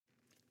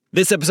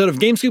This episode of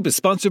GameScoop is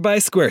sponsored by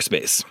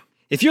Squarespace.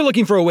 If you're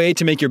looking for a way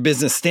to make your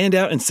business stand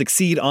out and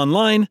succeed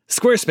online,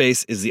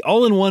 Squarespace is the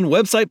all-in-one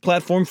website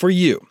platform for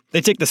you.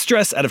 They take the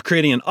stress out of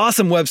creating an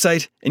awesome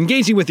website,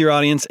 engaging with your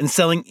audience, and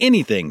selling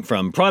anything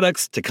from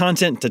products to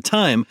content to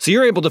time, so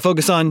you're able to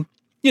focus on,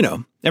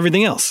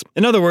 everything else.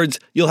 In other words,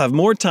 you'll have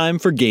more time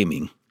for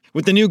gaming.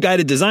 With the new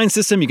guided design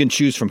system, you can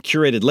choose from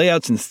curated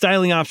layouts and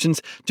styling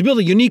options to build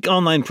a unique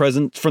online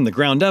presence from the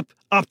ground up,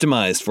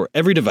 optimized for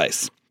every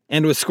device.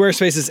 And with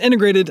Squarespace's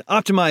integrated,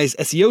 optimized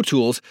SEO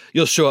tools,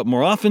 you'll show up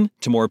more often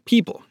to more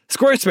people.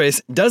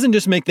 Squarespace doesn't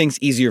just make things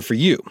easier for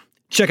you.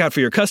 Checkout for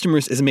your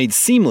customers is made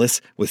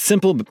seamless with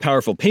simple but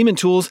powerful payment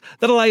tools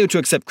that allow you to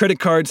accept credit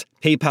cards,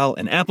 PayPal,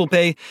 and Apple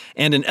Pay,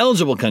 and in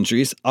eligible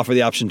countries, offer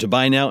the option to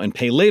buy now and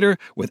pay later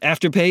with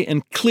Afterpay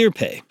and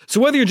ClearPay.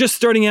 So whether you're just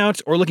starting out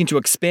or looking to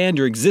expand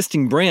your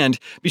existing brand,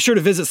 be sure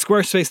to visit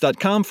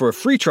squarespace.com for a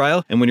free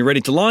trial, and when you're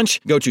ready to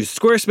launch, go to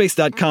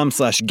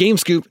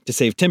squarespace.com/gamescoop to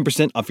save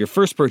 10% off your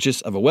first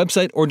purchase of a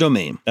website or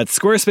domain. That's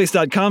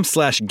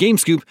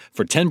squarespace.com/gamescoop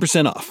for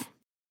 10% off.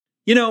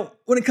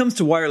 When it comes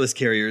to wireless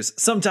carriers,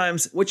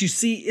 sometimes what you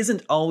see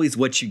isn't always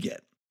what you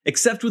get.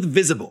 Except with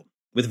Visible.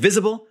 With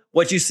Visible,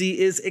 what you see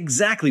is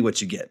exactly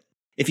what you get.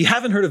 If you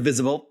haven't heard of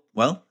Visible,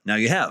 well, now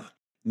you have.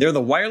 They're the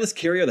wireless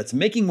carrier that's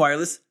making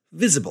wireless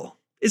visible.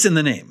 It's in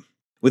the name.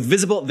 With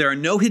Visible, there are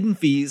no hidden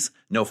fees,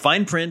 no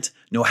fine print,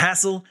 no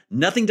hassle,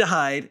 nothing to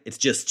hide. It's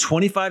just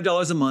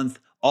 $25 a month,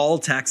 all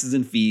taxes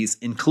and fees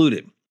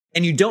included.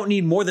 And you don't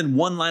need more than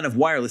one line of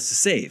wireless to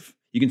save.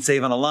 You can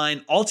save on a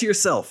line all to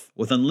yourself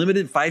with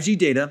unlimited 5G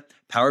data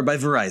powered by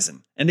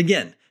Verizon. And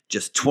again,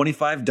 just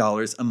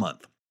 $25 a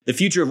month. The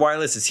future of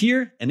wireless is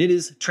here, and it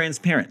is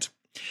transparent.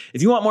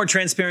 If you want more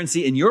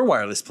transparency in your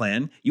wireless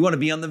plan, you want to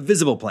be on the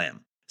Visible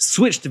plan.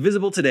 Switch to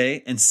Visible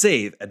today and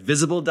save at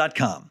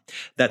Visible.com.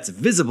 That's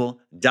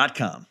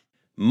Visible.com.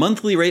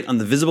 Monthly rate on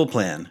the Visible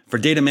plan. For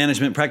data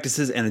management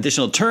practices and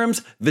additional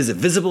terms, visit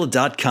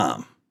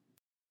Visible.com.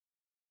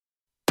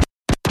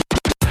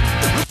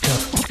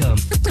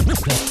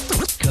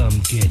 Come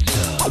get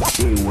some.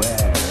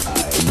 Beware,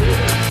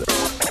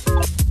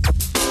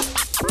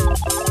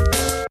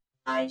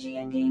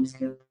 IGN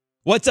GameScoop.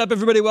 What's up,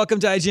 everybody? Welcome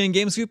to IGN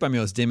GameScoop. I'm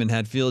your host, Damon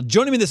Hadfield.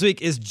 Joining me this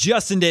week is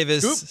Justin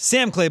Davis,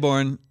 Sam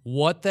Claiborne,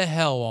 What the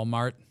hell,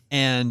 Walmart?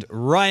 and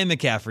Ryan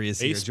McCaffrey is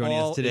here joining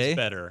us Baseball today. is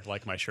better,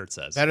 like my shirt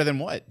says. Better than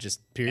what?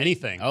 Just period?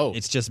 Anything. Oh,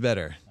 It's just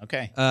better.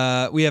 okay.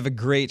 We have a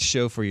great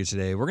show for you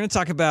today. We're going to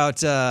talk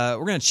about,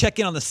 we're going to check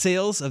in on the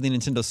sales of the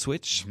Nintendo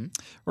Switch. Mm-hmm.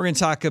 We're going to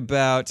talk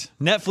about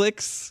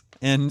Netflix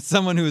and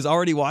someone who has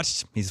already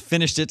watched. He's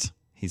finished it.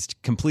 He's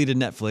completed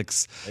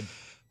Netflix.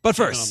 But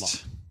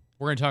first,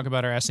 We're going to talk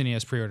about our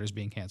SNES pre-orders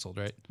being canceled,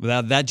 right?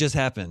 without that just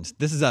happened.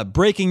 This is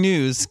breaking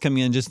news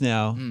coming in just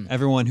now.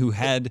 Everyone who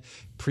had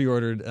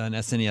pre-ordered an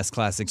SNES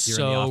Classic here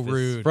in the So office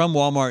rude. from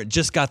Walmart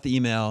just got the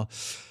email.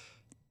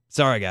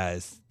 Sorry,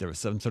 guys. There was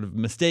some sort of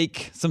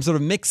mistake, some sort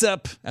of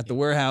mix-up at the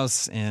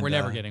warehouse. And We're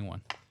never getting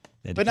one.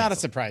 they had to But not a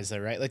cancel. surprise, though,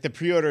 right? Like, the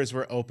pre-orders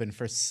were open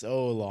for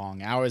so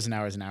long, hours and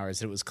hours and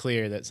hours. It was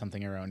clear that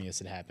something erroneous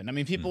had happened. I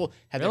mean, people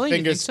had Really? their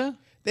You fingers... think so?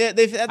 They've had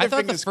their I thought the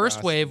fingers first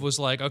crossed. wave was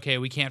like, okay,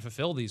 we can't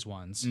fulfill these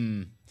ones.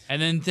 And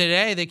then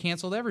today they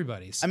canceled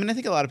everybody's. I mean, I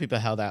think a lot of people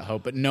held out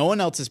hope, but no one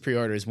else's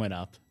pre-orders went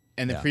up.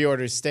 And the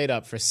pre-orders stayed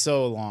up for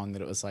so long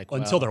that it was like,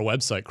 Until their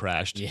website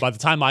crashed. By the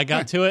time I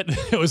got to it,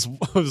 it was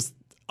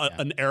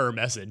an error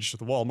message.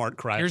 The Walmart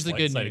crashed. Here's the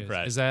good site news,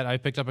 crashed. is that I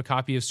picked up a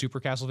copy of Super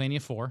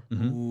Castlevania 4.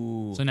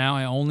 So now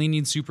I only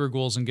need Super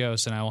Ghouls and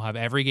Ghosts, and I will have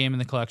every game in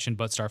the collection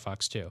but Star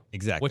Fox 2.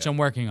 Exactly. Which I'm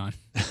working on.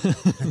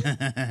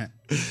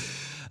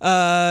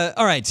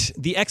 All right.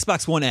 The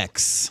Xbox One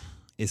X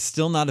is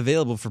still not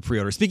available for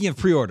pre-order. Speaking of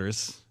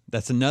pre-orders,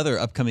 that's another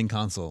upcoming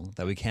console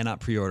that we cannot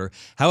pre-order.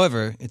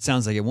 However, it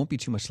sounds like it won't be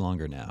too much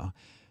longer now.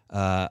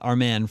 Our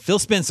man Phil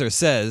Spencer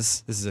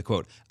says, this is a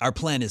quote, "Our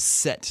plan is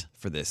set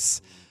for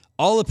this.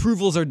 All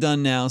approvals are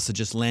done now, so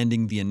just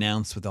landing the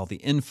announce with all the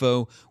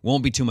info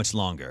won't be too much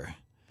longer."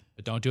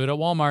 But don't do it at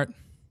Walmart,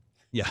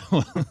 Yeah.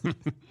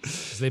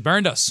 because they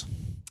burned us.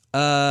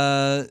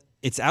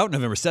 It's out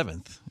November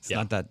 7th. It's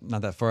not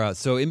that far out.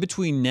 So in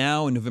between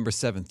now and November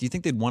 7th, do you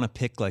think they'd want to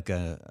pick like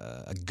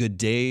a good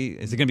day?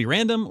 Is it going to be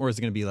random, or is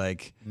it going to be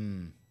like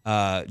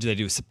do they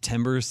do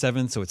September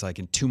 7th, so it's like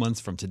in 2 months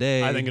from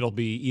today? I think it'll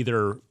be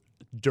either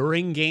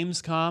during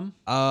Gamescom,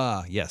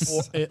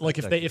 yes. or like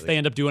if they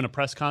end up doing a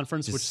press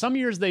conference, which some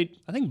years I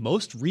think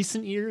most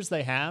recent years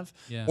they have,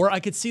 Yeah. or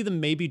I could see them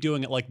maybe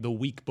doing it like the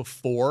week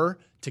before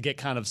to get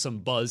kind of some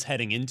buzz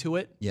heading into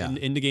it, Yeah.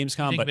 into I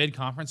Gamescom. think But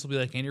mid-conference will be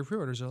like, and your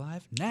pre-orders are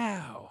live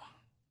now.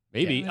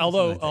 Maybe, Yeah,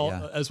 although, something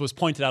like that, as was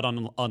pointed out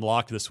on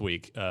Unlocked this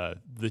week,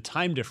 the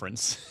time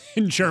difference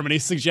in Germany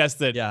suggests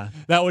that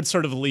that would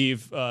sort of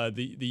leave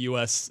the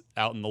U.S.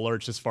 out in the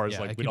lurch as far as it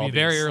like could we'd all be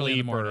very early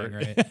in the asleep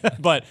morning,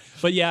 right?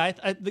 but yeah,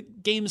 the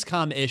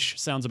Gamescom-ish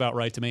sounds about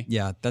right to me.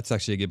 Yeah, that's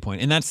actually a good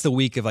point. And that's the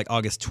week of like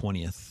August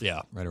 20th.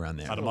 Yeah. Right around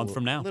there. About a month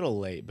from now. A little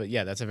late, but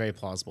yeah, that's a very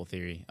plausible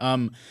theory.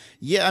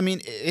 Yeah, I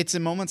mean, it's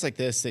in moments like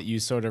this that you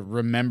sort of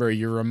remember,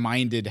 you're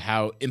reminded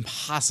how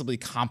impossibly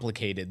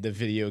complicated the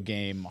video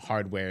game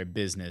hardware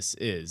business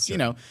is. You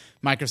know,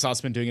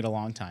 Microsoft's been doing it a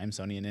long time.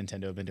 Sony and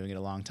Nintendo have been doing it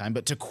a long time.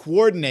 But to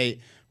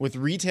coordinate with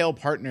retail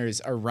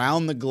partners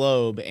around the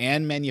globe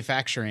and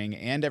manufacturing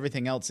and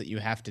everything else that you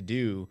have to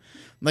do,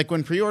 like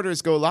when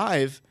pre-orders go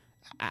live,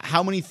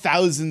 how many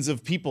thousands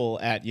of people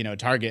at, you know,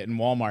 Target and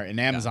Walmart and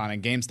Amazon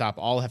and GameStop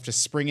all have to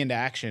spring into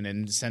action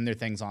and send their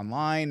things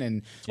online.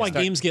 And that's why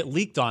games get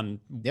leaked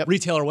on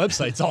retailer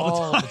websites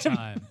all the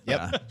time.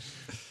 Yep.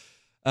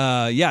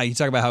 Yeah, you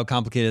talk about how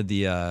complicated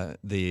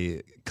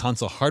the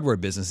console hardware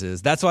business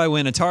is. That's why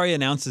when Atari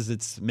announces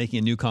it's making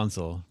a new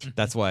console,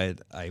 that's why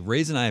I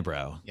raise an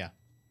eyebrow. Yeah.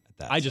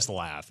 I just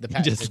laughed. The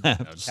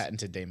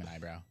patented Damon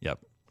eyebrow. Yep.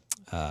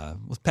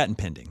 Was patent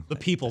pending. The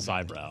people's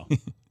eyebrow.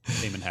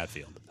 Damon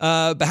Hatfield.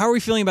 But how are we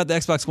feeling about the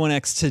Xbox One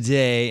X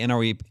today? And are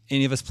we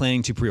any of us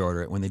planning to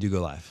pre-order it when they do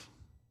go live?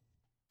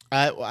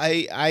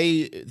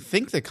 I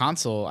think the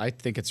console. I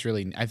think it's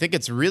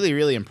really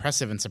really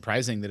impressive and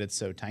surprising that it's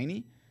so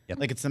tiny. Yep.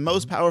 Like it's the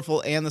most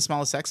powerful and the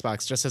smallest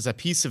Xbox, just as a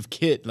piece of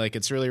kit. Like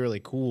it's really really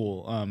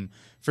cool.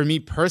 For me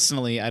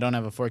personally, I don't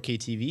have a 4K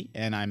TV,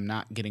 and I'm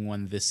not getting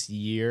one this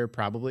year.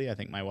 Probably, I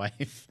think my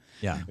wife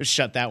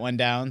shut that one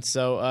down.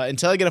 So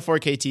until I get a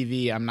 4K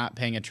TV, I'm not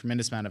paying a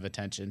tremendous amount of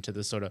attention to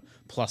the sort of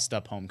plussed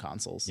up home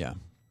consoles. Yeah,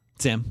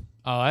 Sam.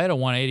 Oh, I had a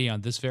 180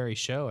 on this very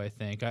show. I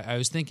think I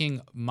was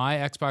thinking my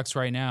Xbox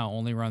right now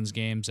only runs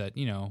games at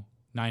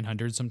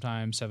 900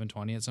 sometimes,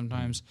 720 at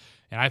sometimes,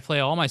 and I play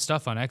all my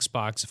stuff on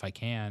Xbox if I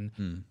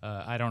can.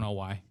 I don't know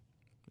why.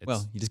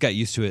 Well, you just got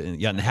used to it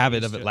and got in the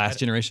habit of it last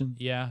generation.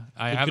 Yeah,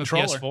 I have a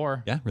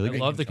PS4. Yeah, really I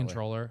good love the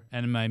controller,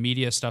 and my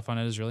media stuff on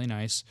it is really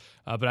nice.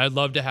 But I'd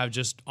love to have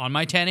just on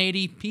my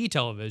 1080p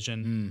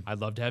television. I'd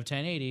love to have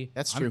 1080.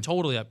 That's true. I'm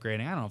totally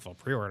upgrading. I don't know if I'll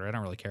pre-order. I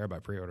don't really care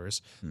about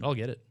pre-orders, but I'll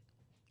get it.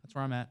 That's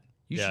where I'm at.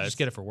 You should just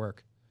get it for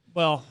work.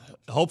 Well,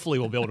 hopefully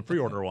we'll be able to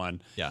pre-order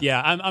one.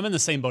 Yeah, I'm in the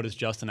same boat as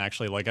Justin,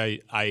 actually. Like,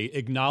 I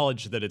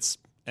acknowledge that it's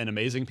an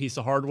amazing piece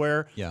of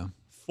hardware. Yeah.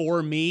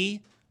 For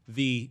me,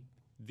 the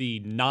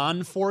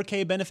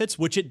non-4K benefits,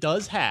 which it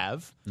does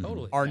have,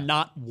 are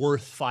not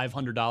worth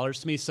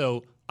 $500 to me.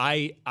 So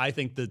I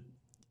think that,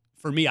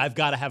 for me, I've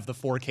got to have the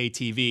 4K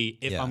TV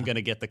if I'm going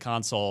to get the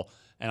console.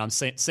 And I'm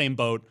same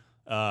boat.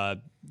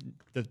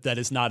 That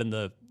is not in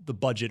the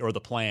budget or the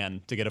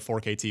plan to get a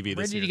 4K TV this year.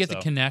 Ready to get the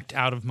Kinect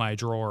out of my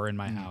drawer in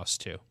my house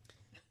too.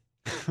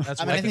 That's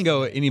I can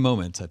go any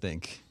moment. I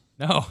think.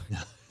 No,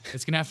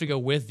 it's gonna have to go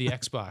with the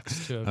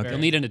Xbox. You'll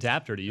need an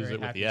adapter to use it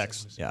with the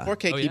X. Yeah.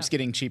 4K keeps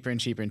getting cheaper and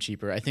cheaper and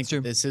cheaper. I think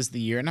this is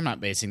the year, and I'm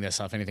not basing this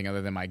off anything other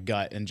than my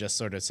gut and just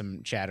sort of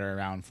some chatter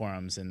around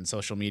forums and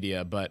social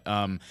media. But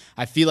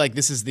I feel like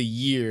this is the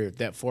year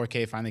that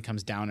 4K finally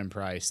comes down in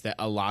price. That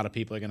a lot of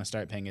people are going to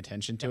start paying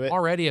attention to it.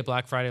 Already at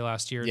Black Friday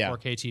last year,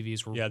 4K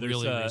TVs were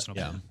really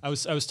reasonable. Yeah. I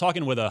was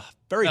talking with a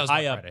very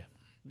high up,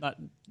 not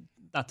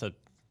to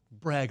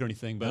brag or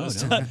anything, but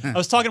I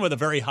was talking with a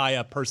very high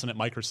up person at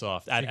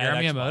Microsoft. At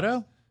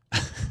Miyamoto?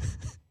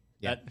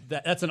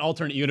 That's an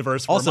alternate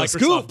universe where Also,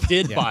 Microsoft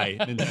did buy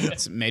Nintendo.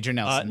 It's Major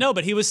Nelson. No,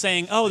 but he was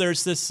saying,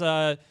 there's this.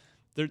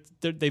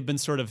 They've been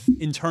sort of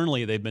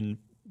internally. They've been.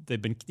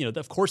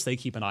 Of course, they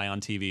keep an eye on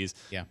TVs.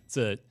 Yeah.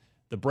 The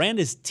brand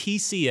is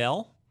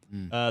TCL.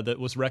 That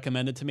was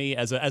recommended to me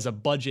as a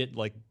budget,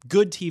 like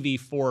good TV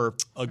for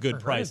a good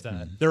price.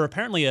 They're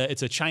apparently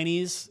it's a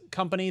Chinese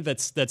company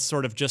that's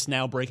sort of just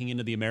now breaking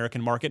into the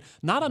American market.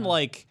 Not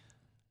unlike,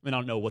 I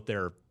don't know what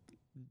their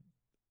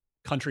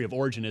country of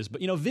origin is, but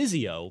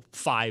Vizio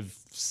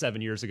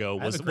 5-7 years ago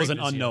was an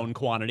unknown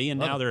quantity, and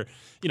now they're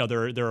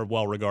a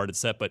well regarded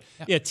set. But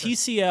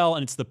TCL,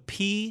 and it's the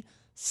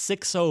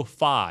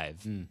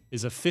P605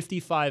 is a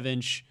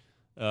 55-inch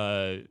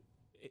 4K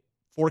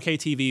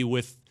TV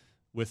with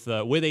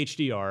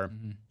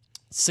HDR,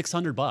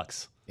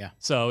 $600. Yeah.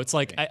 So it's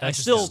like That's I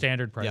just still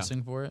standard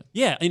pricing for it.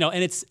 Yeah,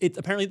 and it's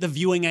apparently the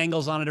viewing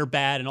angles on it are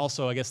bad, and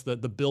also I guess the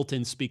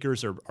built-in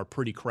speakers are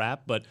pretty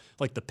crap. But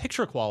like the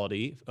picture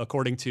quality,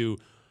 according to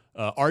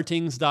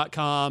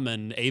Artings.com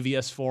and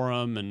AVS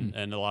Forum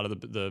and a lot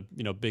of the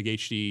big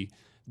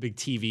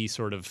TV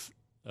sort of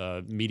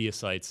media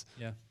sites.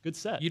 Yeah, good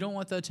set. You don't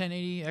want the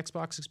 1080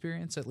 Xbox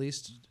experience, at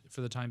least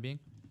for the time being.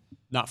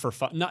 Not for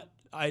 500.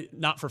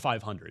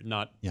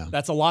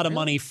 That's a lot of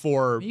money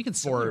for you can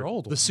sell your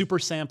old the one. super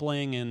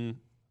sampling, and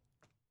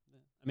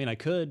I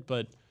could,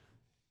 but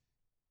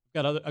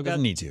I've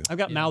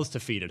got mouths to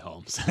feed at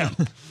home. So.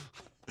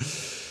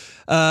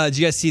 Did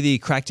you guys see the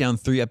Crackdown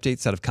 3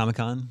 updates out of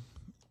Comic-Con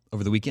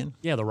over the weekend?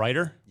 Yeah, the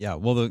writer. Yeah,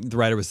 well, the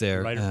writer was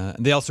there.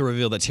 They also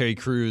revealed that Terry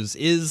Crews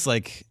is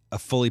like a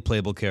fully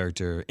playable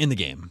character in the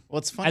game. Well,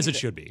 it's funny. As it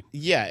should be.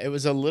 Yeah, it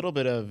was a little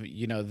bit of,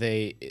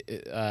 they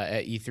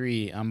at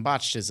E3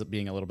 botched as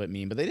being a little bit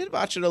mean, but they did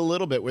botch it a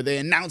little bit where they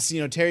announced,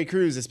 Terry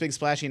Crews, this big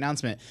splashy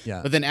announcement.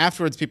 Yeah. But then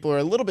afterwards, people are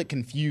a little bit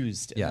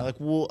confused. And Yeah. they're like,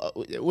 well,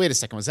 wait a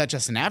second, was that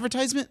just an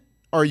advertisement?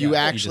 Or are you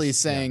actually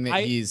saying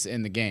that he's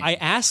in the game? I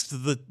asked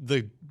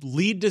the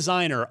lead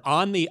designer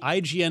on the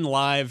IGN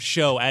Live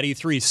show at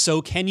E3,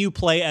 so can you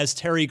play as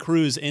Terry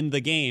Crews in the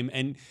game?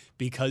 And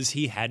because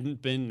he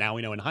hadn't been, now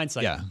we know in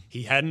hindsight,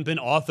 he hadn't been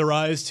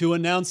authorized to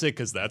announce it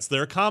because that's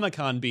their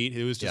Comic-Con beat.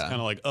 It was just kind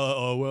of like,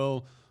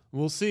 well,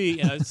 we'll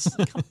see.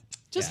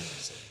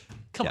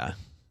 Come on.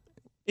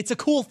 It's a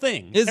cool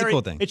thing. It is a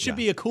cool thing. It should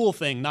be a cool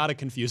thing, not a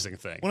confusing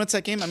thing. When it's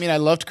that game, I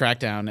loved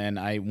Crackdown, and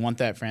I want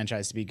that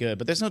franchise to be good.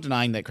 But there's no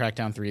denying that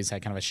Crackdown 3 has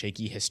had kind of a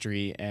shaky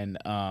history, and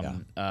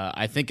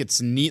I think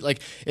it's neat. Like,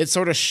 it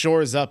sort of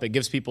shores up. It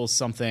gives people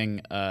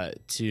something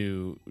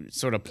to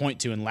sort of point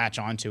to and latch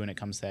onto when it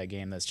comes to that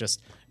game. That's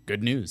just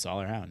good news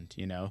all around.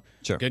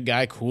 Sure. Good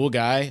guy, cool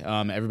guy.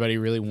 Everybody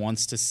really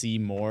wants to see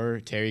more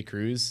Terry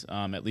Crews,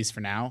 at least for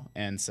now.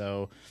 And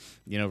so,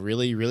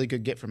 really, really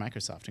good get for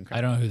Microsoft. And Crackdown.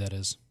 I don't know who that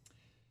is.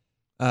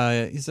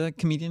 He's a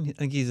comedian. I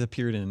think he's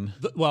appeared in.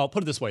 Well,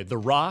 put it this way: The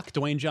Rock,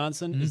 Dwayne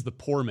Johnson, is the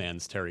poor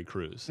man's Terry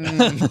Crews.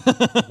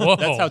 Whoa.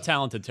 That's how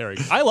talented Terry.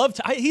 I love.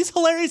 He's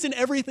hilarious in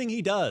everything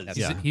he does.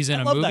 He's in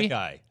I a love movie. that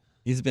guy.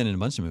 He's been in a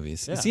bunch of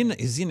movies. Yeah.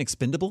 Is he an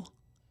Expendable?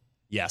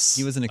 Yes,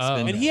 He was an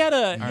Expendable. and he had a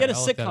right, I'll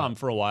look that sitcom up.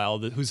 for a while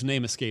whose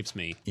name escapes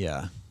me.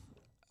 Yeah.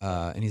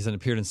 And he's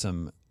appeared in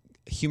some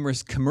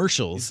humorous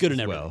commercials. He's good in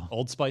as everything. well.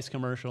 Old Spice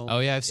commercial. Oh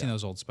yeah, I've seen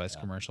those Old Spice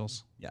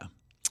commercials. Yeah.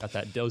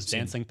 Got those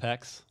dancing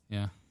pecs.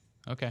 Yeah.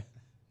 Okay.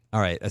 All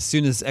right. As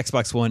soon as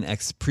Xbox One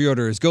X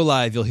pre-orders go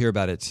live, you'll hear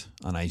about it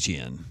on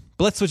IGN.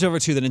 But let's switch over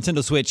to the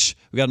Nintendo Switch.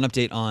 We got an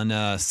update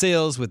on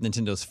sales with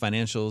Nintendo's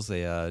financials.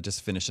 They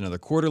just finished another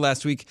quarter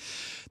last week.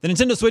 The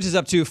Nintendo Switch is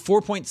up to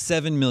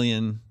 4.7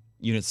 million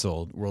units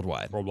sold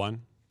worldwide. Worldwide.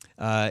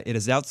 It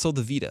has outsold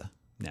the Vita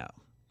now.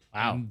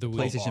 Wow. And the Wii.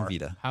 PlayStation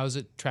Vita. How is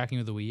it tracking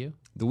with the Wii U?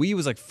 The Wii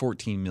was like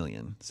 14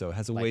 million, so it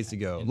has a ways to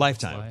go. in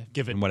Lifetime. its life.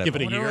 Give it and whatever.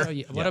 a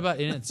year. What about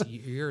in its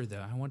year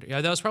though? I wonder.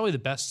 Yeah, that was probably the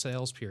best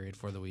sales period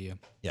for the Wii U.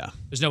 Yeah.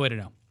 There's no way to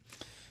know.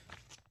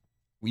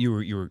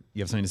 You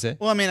have something to say?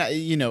 Well,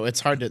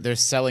 it's hard to. They're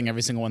selling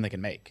every single one they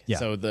can make. Yeah.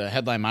 So the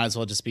headline might as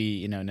well just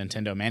be,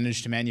 Nintendo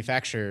managed to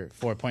manufacture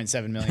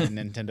 4.7 million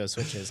Nintendo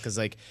Switches because,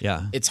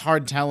 it's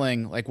hard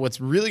telling. Like, what's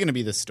really going to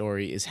be the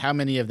story is how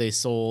many have they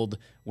sold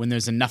when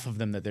there's enough of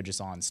them that they're just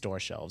on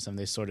store shelves and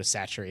they sort of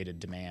saturated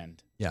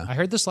demand. Yeah. I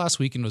heard this last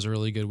weekend was a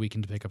really good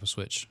weekend to pick up a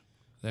Switch.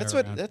 That's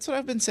what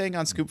I've been saying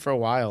on Scoop for a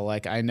while.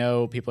 Like, I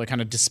know people are kind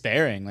of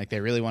despairing. Like,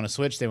 they really want to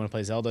switch. They want to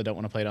play Zelda, don't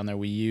want to play it on their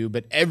Wii U.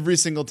 But every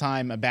single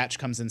time a batch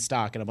comes in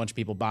stock and a bunch of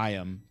people buy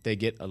them, they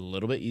get a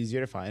little bit easier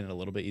to find and a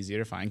little bit easier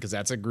to find because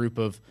that's a group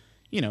of,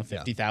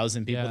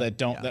 50,000 people that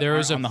don't. That There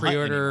was a aren't on the hunt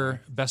pre-order,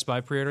 anymore. Best Buy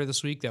pre-order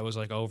this week that was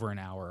like over an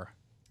hour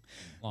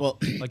long. Well,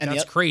 like and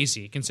that's the-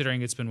 crazy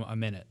considering it's been a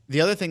minute.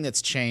 The other thing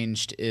that's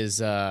changed is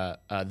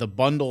the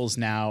bundles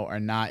now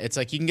are not. It's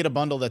like you can get a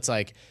bundle that's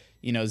like,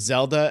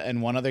 Zelda and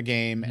one other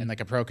game and like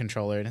a Pro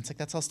controller, and it's like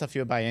that's all stuff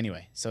you would buy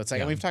anyway. So it's like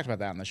and we've talked about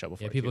that on the show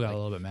before. Yeah, people too. got Like, a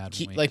little bit mad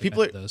when we like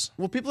people are defended those.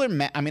 well, people are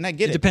mad. I mean, I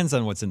get It it. depends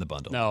on what's in the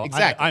bundle. No,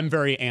 Exactly. I'm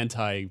very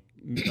anti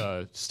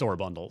store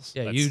bundles.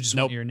 Yeah, That's- you just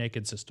nope. want your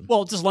naked system.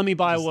 Well, just let me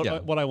buy yeah.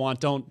 what I want.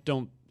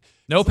 Don't.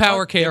 No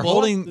power They're cable.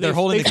 holding They the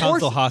force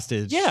console it.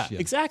 hostage. Yeah,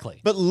 exactly.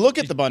 But look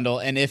at the bundle,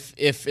 and if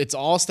it's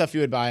all stuff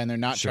you would buy and they're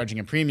not charging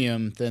a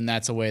premium, then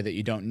that's a way that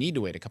you don't need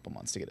to wait a couple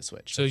months to get a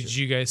Switch. So did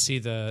you guys see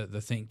the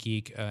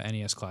ThinkGeek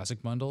NES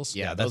Classic bundles?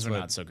 yeah, those are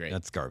not so great.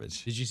 That's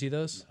garbage. Did you see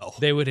those? No.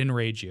 They would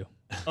enrage you.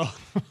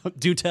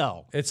 Do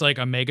tell. It's like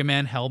a Mega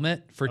Man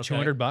helmet for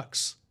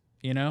 $200,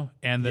 and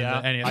then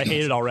Yeah, the NES I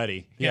hate it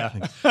already.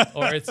 Yeah.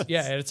 or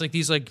it's like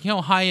these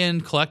high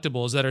end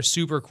collectibles that are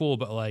super cool,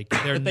 but like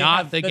they're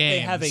not the They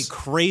games. have a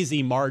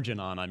crazy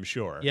margin on, I'm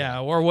sure. Yeah,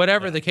 or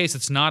whatever the case.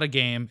 It's not a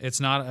game. It's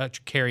not a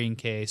carrying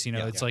case.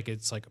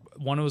 It's like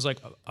one was like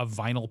a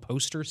vinyl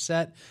poster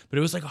set, but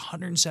it was like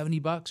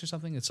 $170 or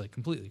something. It's like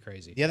completely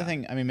crazy. The other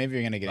thing, maybe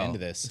you're going to get into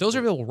this. Those are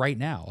available right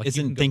now. Like, you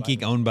Isn't can go buy ThinkGeek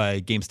them. owned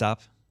by GameStop?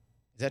 Is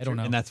that I don't true?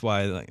 know. And that's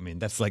why,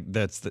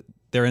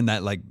 they're in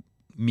that like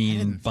I mean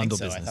didn't bundle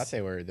think so. business. I thought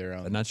they were their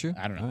own. Not true?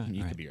 I don't know. All right,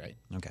 You all could right. be right.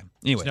 Okay.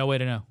 Anyway, There's no way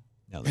to know.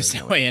 no, There's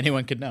no way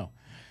anyone could know.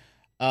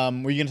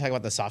 Were you going to talk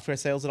about the software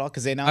sales at all?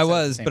 Because they announced I that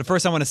at the was, same but time.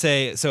 first I want to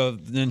say, so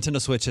the Nintendo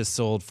Switch has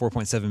sold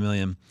 4.7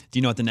 million. Do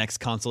you know what the next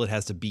console it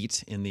has to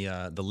beat in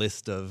the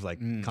list of like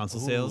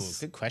console Ooh, sales?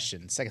 good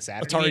question. Sega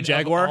Saturn. Atari Of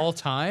Jaguar? all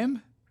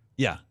time.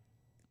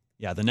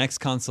 Yeah, the next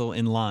console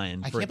in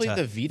line. I for can't it believe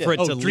to, the Vita. For it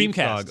Oh, to Dreamcast.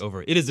 leapfrog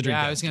over. It is the Dreamcast.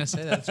 Yeah, I was gonna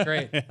say that's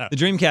great. The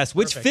Dreamcast,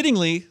 which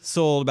fittingly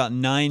sold about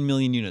 9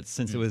 million units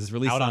since it was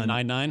released Out on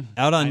 9.9?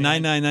 Out on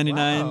 99.99.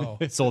 Wow.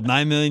 It sold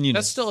 9 million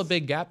units. That's still a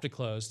big gap to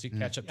close to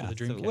catch up to the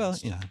So, Dreamcast. well,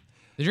 yeah.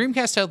 The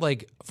Dreamcast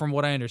had from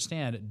what I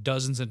understand,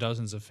 dozens and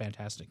dozens of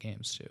fantastic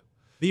games too,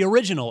 The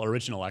original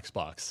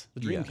Xbox, the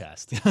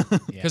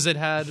Dreamcast. because it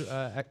had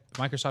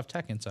Microsoft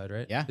Tech inside,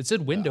 right? Yeah. it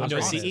said Windows.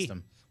 Windows on it. CE.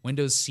 system.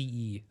 Windows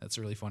CE. That's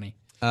really funny.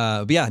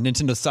 But yeah,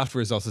 Nintendo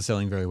software is also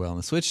selling very well on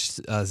the Switch.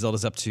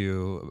 Zelda's up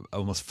to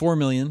almost 4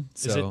 million.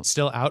 So Is it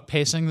still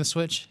outpacing the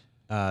Switch?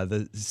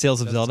 the sales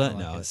of Zelda,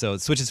 no. So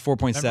Switch is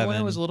 4.7. Remember when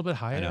it was a little bit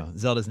higher? I know.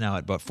 Zelda's now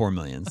at about 4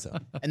 million. So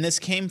And this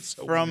came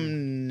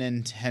from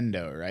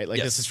Nintendo, right?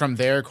 Like this is from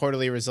their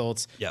quarterly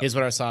results. Yep. Here's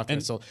what our software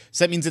sold.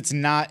 So that means it's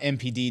not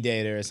MPD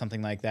data or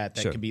something like that.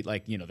 That Sure. could be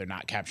like, they're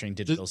not capturing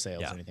digital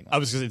sales or anything like I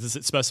was going to say, does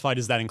it specify,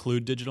 does that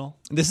include digital?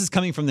 this is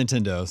coming from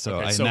Nintendo, so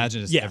Okay, I so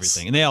imagine it's yes.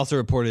 everything. And they also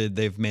reported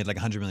they've made like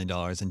 $100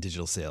 million in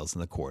digital sales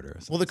in the quarter.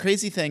 So Well, the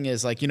crazy thing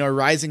is, like, a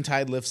rising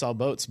tide lifts all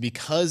boats.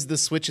 Because the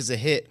Switch is a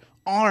hit,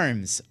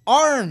 ARMS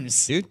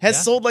Dude, has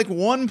yeah. sold like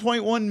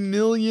 1.1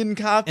 million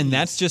copies. and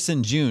that's just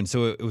in June.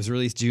 So it was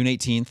released June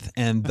 18th,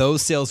 and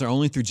those sales are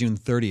only through June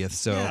 30th.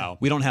 So Wow.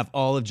 we don't have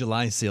all of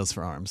July's sales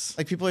for ARMS.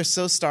 like, people are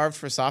so starved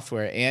for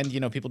software, and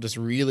people just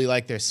really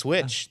like their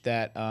Switch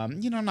that I'm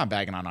not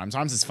bagging on ARMS.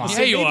 ARMS is fine.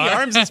 Yeah, you are.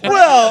 ARMS is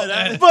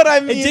Well, but I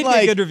It mean, did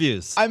like, get good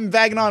reviews. I'm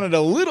bagging on it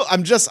a little.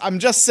 I'm just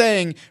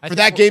saying for think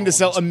that we're game to all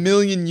sell just- 1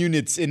 million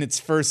units in its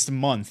first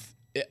month,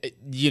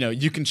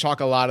 you can chalk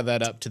a lot of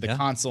that up to the Yeah.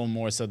 console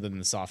more so than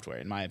the software,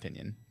 in my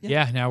opinion.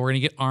 Yeah, now we're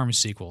going to get ARMS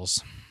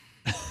sequels.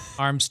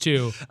 ARMS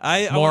 2.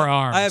 I More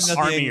ARMS. I have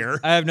nothing. Armier.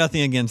 I have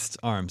nothing against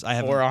ARMS. I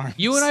have. Or ARMS.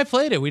 You and I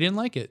played it. We didn't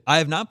like it. I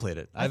have not played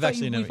it. I've thought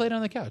actually we never. played it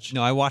on the couch.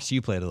 No, I watched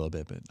you play it a little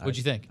bit, but What'd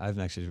you think? I've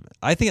actually.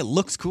 I think it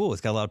looks cool.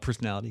 It's got a lot of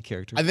personality,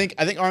 characters. I think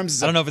ARMS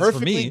is I don't know a if it's for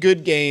perfectly me.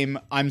 good game.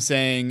 I'm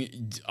saying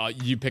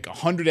you pick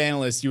 100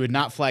 analysts, you would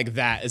not flag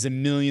that as a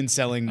million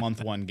selling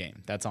month one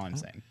game. That's all I'm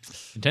saying.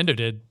 Nintendo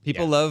did.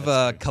 People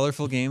love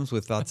colorful games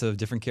with lots of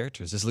different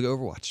characters. Just look at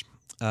Overwatch.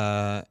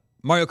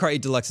 Mario Kart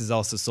 8 Deluxe has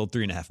also sold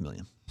 3.5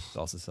 million. It's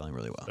also selling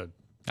really well.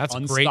 That's a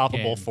great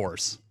Unstoppable game.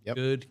 force. Yep.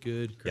 Good,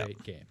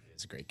 great game.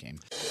 It's a great game.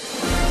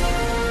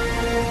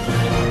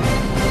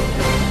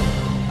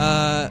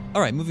 All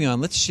right, moving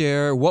on. Let's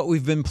share what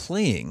we've been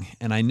playing.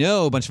 And I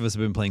know a bunch of us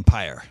have been playing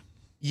Pyre.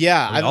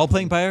 Yeah, Are we all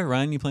playing Pyre?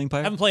 Ryan, you playing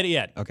Pyre? I haven't played it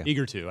yet. Okay.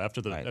 Eager to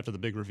after the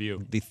big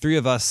review. The three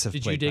of us have Did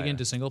you played dig Pyre.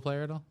 into single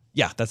player at all?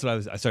 Yeah, that's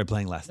what I started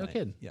playing last No night.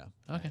 kidding. Yeah.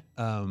 Okay.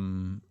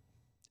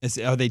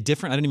 Are they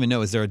different? I don't even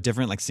know. Is there a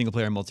different like single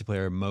player and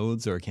multiplayer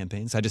modes or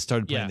campaigns? I just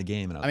started playing Yeah. the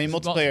game, and I mean,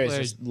 was multiplayer is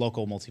multiplayer- just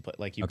local multiplayer.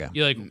 Like you, Okay.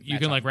 You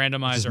match can up.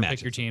 randomize Just or pick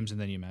matches. your teams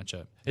and then you match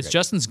up. It's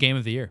Justin's game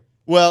of the year.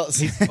 Well,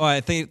 see, oh, I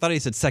thought he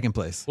said second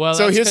place. Well,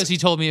 So that's here's- because he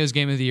told me it was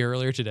game of the year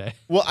earlier today.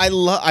 well,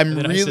 I'm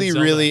then I said really,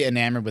 Zelda. really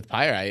enamored with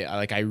Pyre.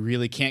 I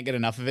really can't get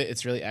enough of it.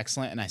 It's really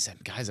excellent. And I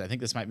said, guys, I think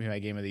this might be my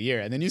game of the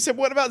year. And then you said,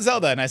 what about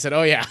Zelda? And I said,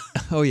 oh yeah,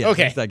 Oh yeah,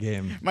 Okay. it's that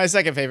game. my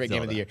second favorite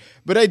game of the year.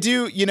 But I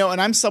do, and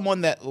I'm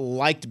someone that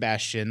liked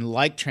Bastion,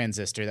 liked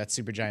Transistor. That's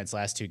Supergiant's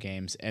last two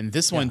games. And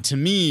this one, to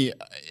me,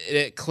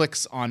 it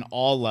clicks on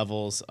all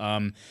levels.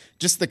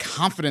 Just the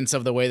confidence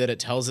of the way that it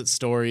tells its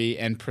story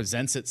and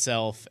presents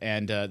itself,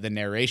 and the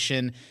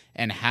narration,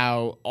 and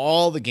how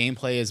all the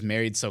gameplay is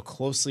married so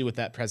closely with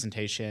that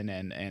presentation,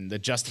 and the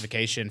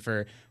justification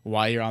for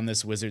why you're on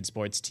this Wizard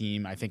Sports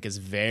team, I think is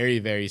very,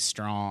 very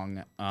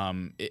strong.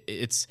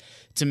 It's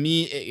to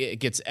me,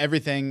 it gets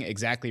everything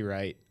exactly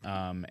right,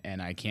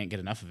 and I can't get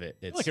enough of it.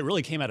 I feel like it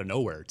really came out of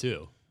nowhere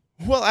too.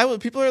 Well,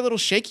 people are a little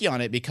shaky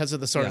on it because of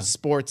the sort of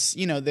sports.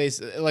 They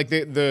like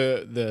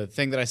the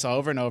thing that I saw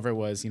over and over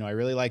was, I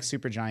really like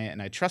Supergiant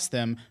and I trust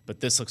them, but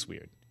this looks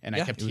weird. And I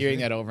Yeah, kept it was hearing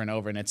weird. that over and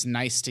over, and it's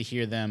nice to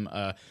hear them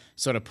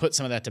sort of put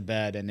some of that to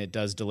bed, and it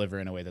does deliver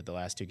in a way that the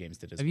last two games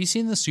did as Have well. you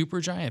seen the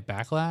Supergiant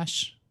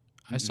backlash?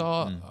 I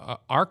saw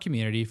our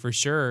community for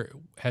sure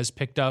has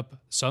picked up.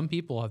 Some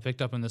people have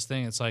picked up on this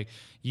thing. It's like,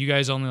 you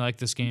guys only like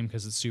this game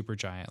because it's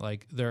Supergiant.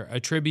 Like they're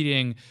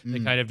attributing the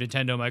kind of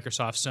Nintendo,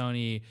 Microsoft,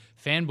 Sony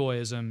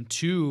fanboyism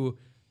to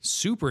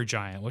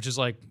Supergiant, which is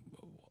like,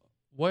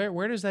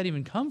 where does that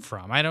even come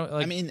from? I don't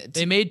like. I mean,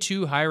 they made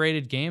two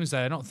high-rated games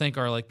that I don't think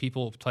are like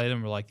people play them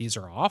and are like, these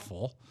are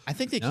awful. I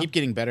think they keep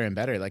getting better and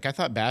better. Like I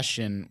thought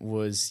Bastion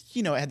was,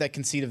 it had that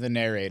conceit of the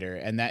narrator,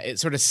 and that it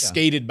sort of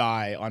skated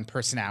by on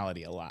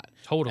personality a lot.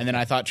 Totally. And then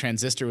I thought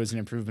Transistor was an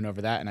improvement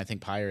over that, and I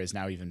think Pyre is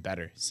now even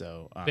better.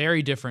 So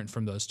Very different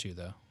from those two,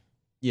 though.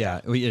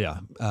 Yeah,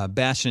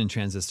 Bastion and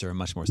Transistor are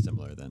much more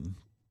similar than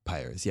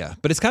Pyre is. Yeah,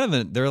 but it's kind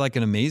of they're like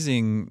an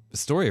amazing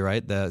story,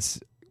 right?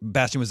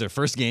 Bastion was their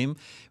first game.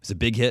 It was a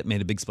big hit,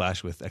 made a big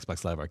splash with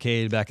Xbox Live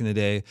Arcade back in the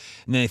day.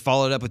 And then they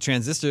followed up with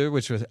Transistor,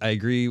 which was, I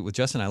agree with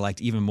Justin, I liked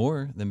even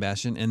more than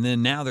Bastion. And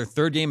then now their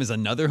third game is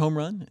another home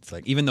run. It's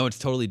like, even though it's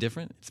totally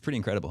different, it's pretty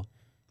incredible.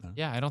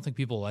 Yeah, I don't think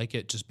people like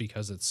it just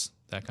because it's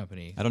that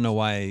company. I don't know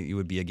why you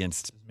would be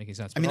against Making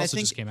sense. I mean, But I also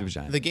think just came out.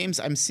 Supergiant. the games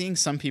I'm seeing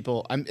some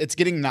people, it's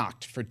getting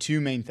knocked for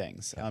two main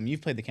things. You've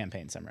played the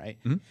campaign some, right?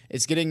 Mm-hmm.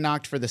 It's getting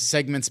knocked for the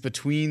segments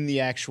between the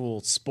actual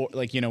sport,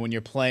 like when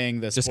you're playing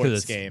the just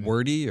because sports it's game.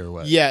 wordy or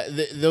what? Yeah,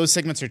 those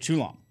segments are too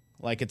long.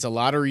 Like it's a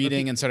lot of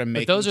reading and sort of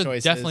making But those are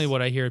choices. definitely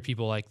what I hear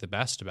people like the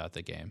best about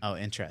the game. Oh,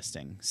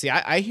 interesting. See,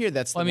 I hear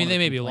that's. Well, I the mean, one they of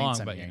the may be complaints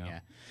long, I'm but, hearing, you know. yeah.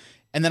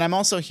 And then I'm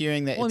also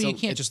hearing that Well, you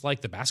can't just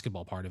like the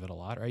basketball part of it a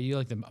lot, right? You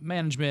like the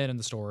management and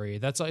the story.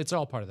 It's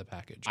all part of the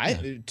package.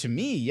 To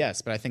me,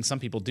 yes, but I think some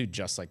people do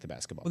just like the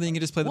basketball. Well, then you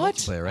can just play the What?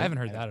 multiplayer, right? I haven't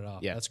heard that at all.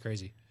 Yeah. That's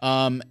crazy.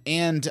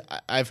 And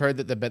I've heard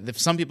that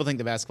some people think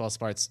the basketball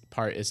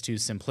part is too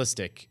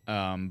simplistic,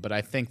 but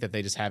I think that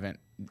they just haven't.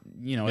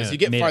 As you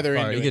get farther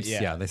into it,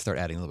 yeah, they start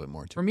adding a little bit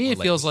more to it. For me, more it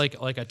feels layers.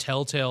 like a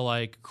telltale,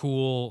 like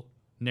cool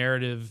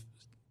narrative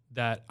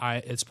that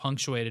it's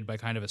punctuated by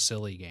kind of a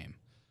silly game.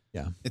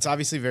 Yeah. It's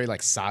obviously very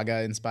like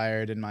Saga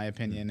inspired, in my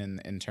opinion,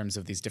 in terms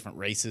of these different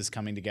races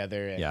coming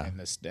together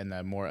and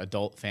the more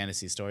adult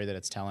fantasy story that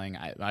it's telling.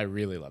 I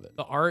really love it.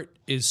 The art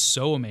is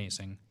so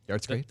amazing. The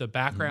art's great. The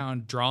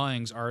background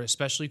drawings are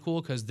especially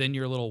cool because then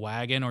your little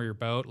wagon or your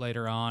boat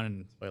later on,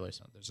 and Spoilers.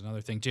 there's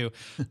another thing too,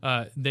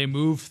 they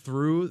move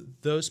through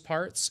those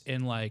parts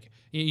and like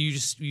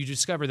you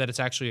discover that it's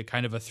actually a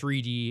kind of a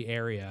 3D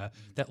area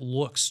that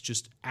looks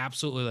just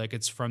absolutely like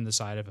it's from the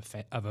side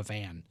of a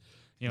van.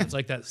 It's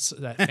like that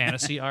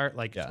fantasy art,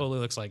 like totally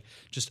looks like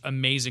just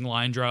amazing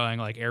line drawing,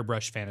 like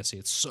airbrush fantasy.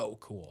 It's so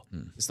cool.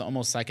 It's the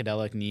almost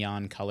psychedelic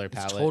neon color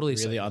palette, totally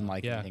really psychedelic,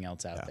 unlike yeah. anything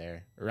else out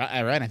there.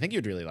 Ryan, I think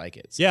you'd really like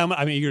it. So. Yeah,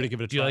 I'm eager to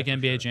give it a Do you try. like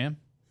NBA Jam?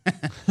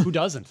 Who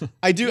doesn't?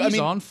 I do. He's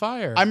on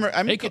fire.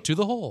 Take it to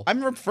the hole.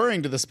 I'm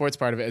referring to the sports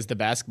part of it as the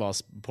basketball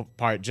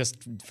part, just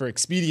for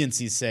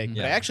expediency's sake.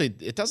 But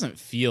it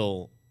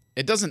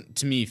doesn't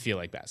to me feel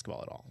like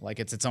basketball at all.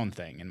 Like it's its own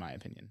thing, in my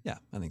opinion. Yeah,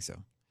 I think so.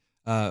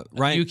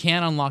 Ryan, You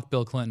can unlock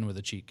Bill Clinton with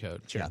a cheat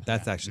code. yeah,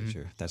 that's actually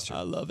true. That's true.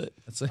 I love it.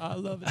 I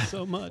love it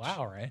so much.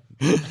 Wow, right?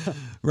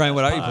 Ryan,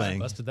 what are you playing?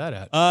 Busted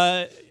that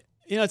out.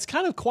 It's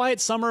kind of quiet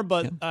summer,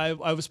 but I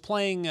was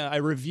playing. I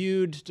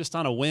reviewed just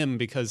on a whim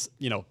because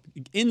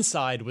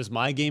Inside was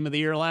my game of the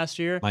year last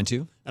year. Mine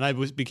too. And I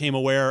became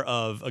aware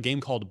of a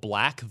game called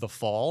Black the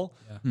Fall,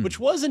 which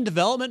was in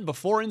development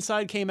before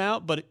Inside came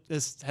out, but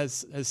it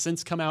has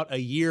since come out a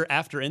year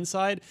after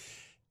Inside.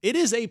 It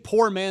is a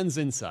poor man's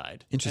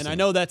Inside. Interesting. And I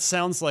know that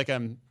sounds like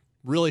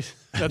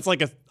that's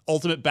like a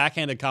ultimate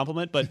backhanded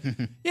compliment, but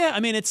yeah, I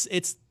mean it's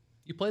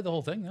You played the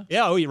whole thing, though.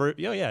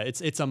 yeah, yeah.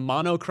 It's a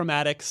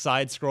monochromatic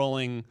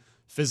side-scrolling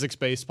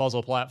physics-based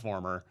puzzle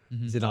platformer.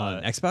 Is it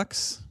on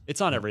Xbox? It's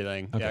on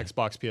everything. Yeah,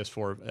 Xbox,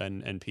 PS4,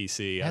 and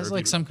PC. It has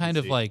like some kind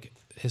of like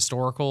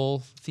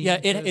historical theme. Yeah,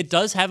 to it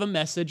does have a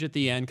message at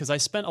the end because I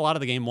spent a lot of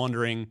the game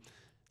wondering,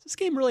 does this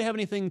game really have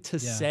anything to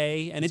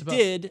say? And It's it about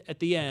did at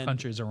the end.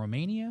 countries of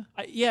Romania.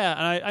 I mean,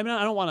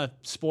 I don't want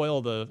to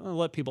spoil I'll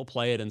let people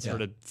play it and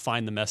sort of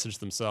find the message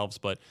themselves.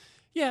 But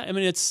yeah, I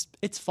mean, it's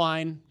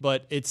fine,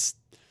 but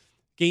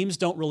games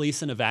don't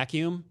release in a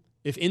vacuum.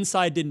 If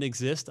Inside didn't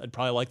exist, I'd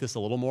probably like this a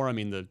little more. I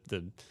mean,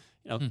 the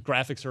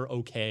graphics are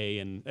okay,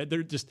 and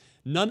they're just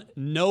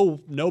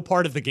no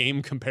part of the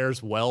game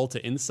compares well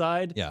to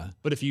Inside. Yeah.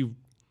 But if you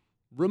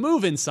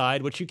remove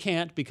Inside, which you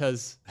can't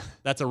because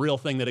that's a real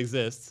thing that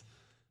exists,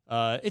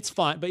 it's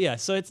fine. But yeah,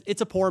 so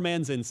it's a poor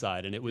man's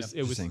Inside, and it was.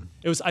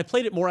 I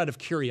played it more out of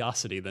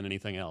curiosity than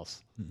anything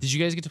else. Did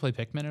you guys get to play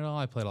Pikmin at all?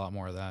 I played a lot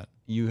more of that.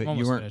 You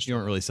Almost weren't finished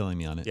really selling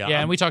me on it. Yeah,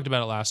 and we talked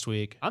about it last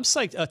week. I'm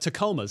psyched.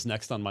 Tacoma's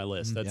next on my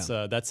list.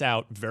 That's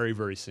out very,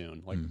 very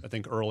soon. Like I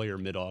think early or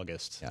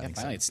mid-August. Yeah, I think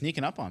Finally, it's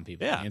sneaking up on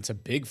people. Yeah. I mean, it's a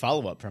big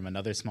follow-up from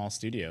another small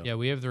studio. Yeah,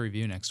 we have the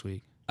review next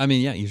week. I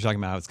mean, yeah, you're talking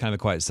about how it's kind of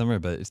a quiet summer,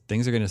 but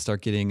things are going to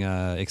start getting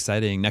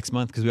exciting next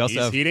month because we also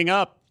He's have heating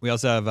up.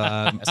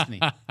 Destiny.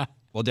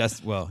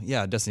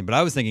 Destiny. But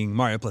I was thinking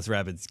Mario plus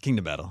Rabbids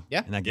Kingdom Battle.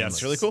 Yeah. and that game Yeah,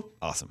 it's looks really cool.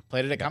 Awesome.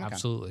 Played it at Comic-Con.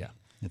 Absolutely.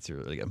 It's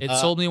really good. It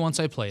sold me once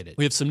I played it.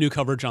 We have some new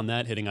coverage on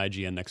that hitting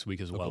IGN next week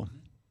as well.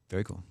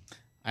 Very cool.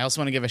 I also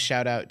want to give a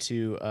shout out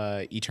to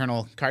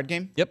Eternal card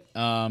game. Yep. It's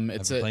I've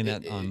been playing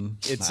that on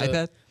it's my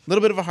iPad. a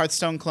little bit of a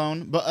Hearthstone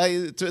clone, but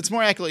it's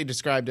more accurately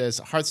described as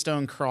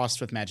Hearthstone crossed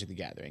with Magic the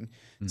Gathering.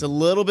 It's a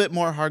little bit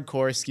more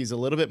hardcore, skews a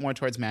little bit more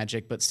towards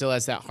Magic, but still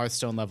has that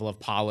Hearthstone level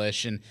of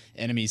polish and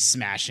enemies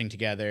smashing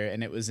together.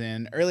 And it was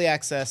in early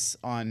access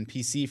on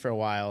PC for a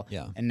while,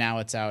 and now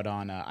it's out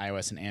on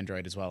iOS and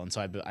Android as well. And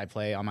so I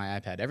play on my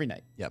iPad every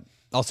night. Yep.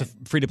 Also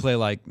free to play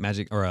like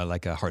Magic or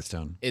like a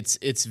Hearthstone.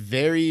 It's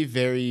very,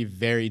 very,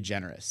 very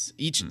generous.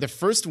 The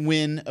first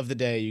win of the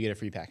day, you get a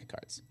free pack of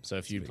cards. So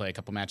if you play a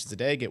couple matches a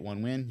day, get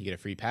one win, you get a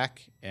free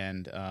pack.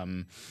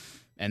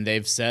 And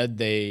they've said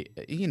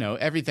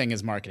everything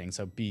is marketing,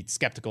 so be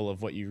skeptical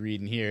of what you read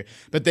and hear.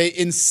 But they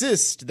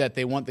insist that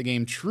they want the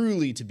game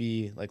truly to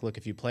be like, look,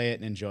 if you play it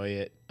and enjoy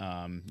it,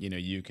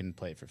 you can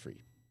play it for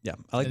free. Yeah,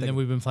 I like And that. then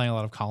we've been playing a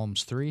lot of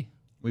Columns 3.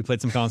 We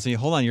played some console.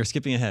 Hold on, you're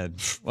skipping ahead.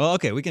 Well,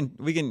 okay, we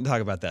can talk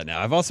about that now.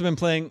 I've also been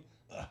playing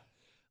a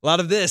lot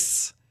of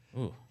this.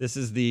 Ooh. This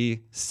is the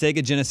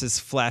Sega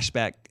Genesis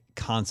Flashback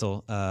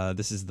console.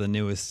 This is the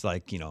newest,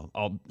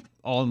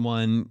 all in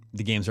one.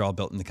 The games are all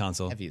built in the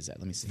console. How heavy is that?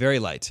 Let me see. Very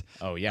light.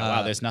 Oh yeah,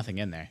 wow. There's nothing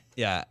in there.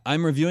 Yeah,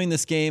 I'm reviewing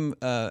this game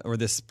or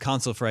this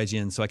console for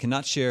IGN, so I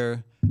cannot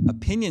share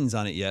opinions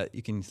on it yet.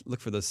 You can look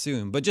for those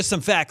soon. But just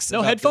some facts. No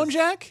about headphone this.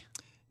 jack?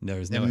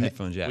 There's no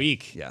headphone jack.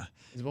 Weak. Yeah.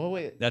 Well,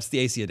 wait. That's the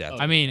AC adapter.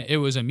 I mean, it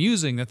was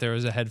amusing that there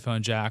was a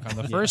headphone jack on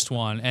the first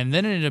one, and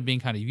then it ended up being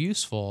kind of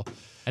useful.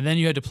 And then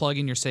you had to plug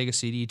in your Sega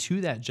CD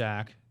to that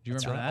jack. Do you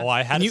remember that? Oh,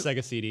 I had Can a you-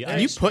 Sega CD. Can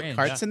you put strange.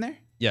 carts in there?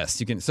 Yes,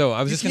 you can. So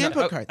I was You just can going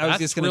put to. cards. I was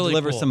That's just going to really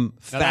deliver cool. some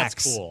Now that's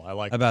facts cool. I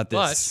like about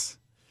But this.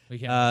 we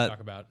can't really talk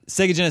about.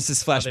 Sega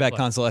Genesis they Flashback play.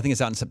 console. I think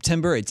it's out in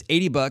September. It's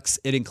 $80.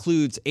 It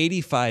includes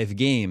 85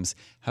 games.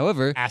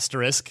 However,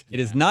 asterisk. it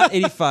is not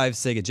 85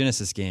 Sega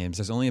Genesis games.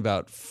 There's only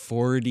about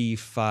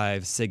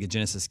 45 Sega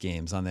Genesis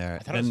games on there. I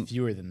thought it was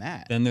fewer than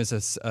that. Then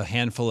there's a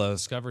handful of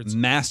Discovered some-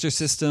 Master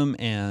System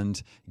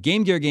and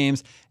Game Gear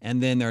games,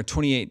 and then there are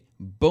 28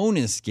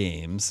 bonus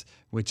games,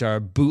 which are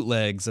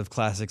bootlegs of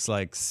classics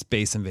like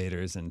Space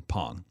Invaders and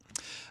Pong.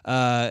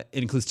 It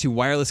includes 2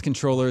 wireless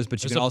controllers,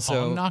 but you There's can a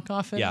also Pong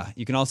knockoff in it? yeah,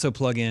 you can also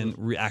plug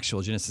in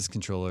actual Genesis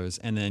controllers,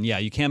 and then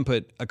you can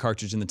put a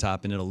cartridge in the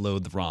top, and it'll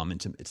load the ROM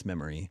into its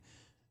memory,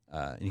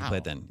 and you can play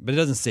it then. But it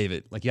doesn't save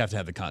it; like you have to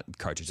have the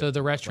cartridge. So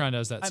the Retron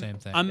does that same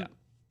thing. I'm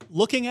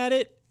looking at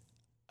it.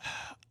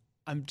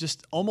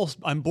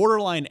 I'm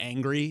borderline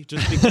angry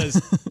just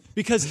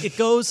because it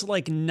goes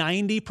like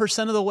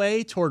 90% of the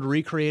way toward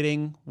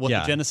recreating what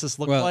the Genesis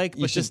looked Well, like,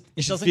 you but should, just you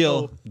it should doesn't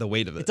feel go. the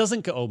weight of it. It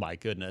doesn't go. Oh my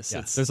goodness! Yeah,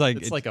 It's there's like-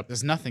 it's like a.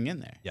 There's nothing in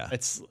there. Yeah,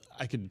 It's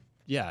I could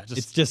yeah just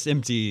it's just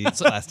empty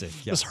plastic.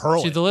 Yeah. just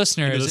hurl to it the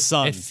listeners, into the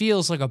sun. it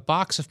feels like a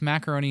box of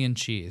macaroni and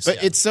cheese.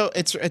 But it's a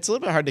little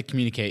bit hard to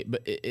communicate.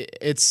 But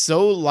it's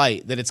so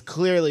light that it's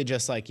clearly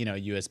just like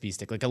USB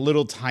stick, like a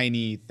little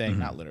tiny thing.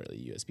 Not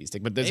literally a USB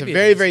stick, but there's Maybe a it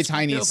very is. very It's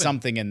tiny open.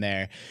 something in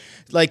there.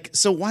 Like,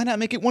 so why not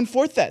make it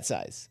 1/4 that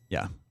size?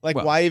 Yeah. Like,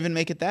 Well, why even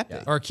make it that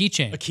big? or a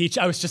keychain. a key.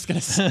 I was just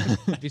gonna say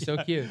It'd be so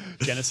cute.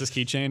 Genesis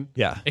keychain.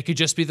 Yeah. It could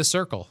just be the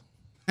circle.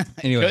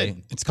 Anyway,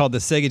 Good. it's called the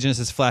Sega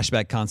Genesis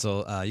Flashback console.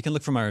 You can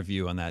look for my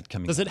review on that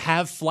coming. Does it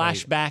have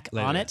flashback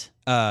on it?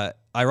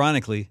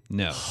 Ironically,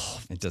 no,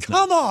 it does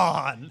not. Come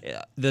on.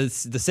 Yeah, the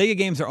Sega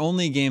games are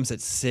only games that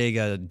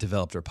Sega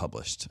developed or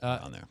published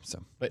on there.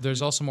 So,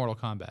 There's also Mortal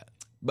Kombat.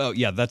 well,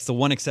 yeah, that's the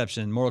one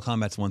exception. Mortal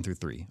Kombat's 1 through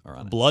 3 are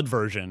on it, Blood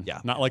version.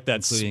 Yeah. Not like that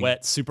Including-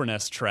 sweat Super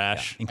NES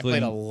trash. I played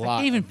including a I lot.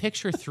 can't even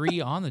picture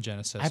 3 on the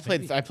Genesis. I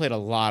played Maybe. I played a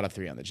lot of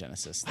 3 on the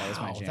Genesis. That was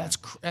my Wow, jam.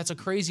 that's a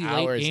crazy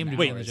Hours late game and to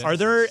Wait, be on the Genesis. are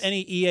there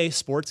any EA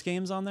Sports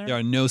games on there? there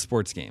are no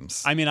sports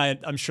games. I mean,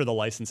 I'm sure the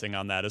licensing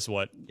on that is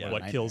what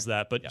kills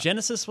that. But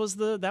Genesis was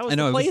the I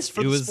know the it place was, for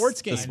it the was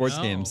sports the games. sports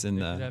No, games in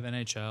we could the have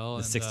NHL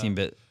and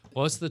 16-bit.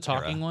 what's the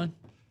talking one?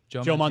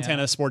 Joe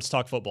Montana Sports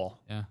Talk Football.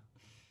 Yeah.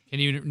 Can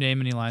you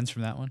name any lines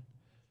from that one?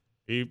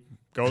 He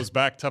goes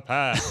back to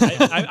pass.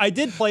 I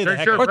did play the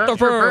heck out of What the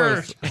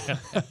first?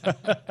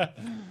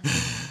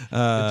 Good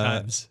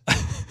times.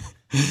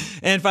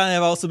 And finally,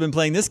 I've also been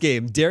playing this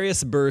game,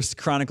 Darius Burst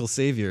Chronicle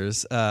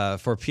Saviors,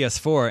 for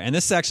PS4. And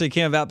this actually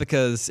came about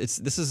because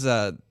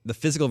the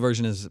physical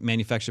version is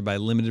manufactured by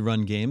Limited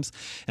Run Games.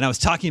 And I was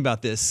talking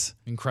about this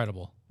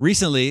Incredible.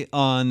 recently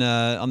on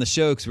the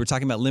show because we were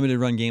talking about Limited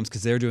Run Games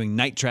because they're doing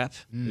Night Trap.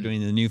 They're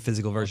doing the new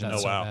physical version.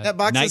 Oh, wow. That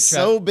box Night is Trap.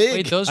 so big.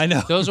 Wait, those I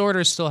know. those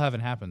orders still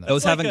haven't happened though.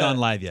 Those like haven't a- gone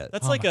live yet.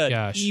 That's Oh like my a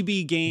gosh.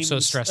 EB Games. so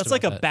stressed That's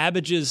like a about that.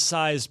 Babbage's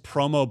size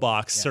promo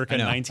box circa I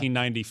know.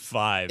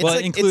 1995. Well,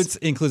 like- it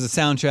includes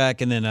a soundtrack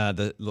and then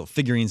the little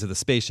figurines of the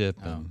spaceship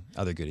and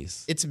other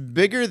goodies. It's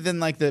bigger than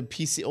like the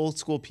PC, old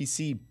school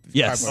PC.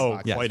 Yes. cardboard Oh,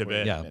 box yeah. quite a before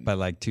bit. it Yeah, came by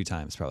like 2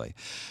 times probably.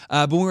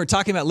 But when we were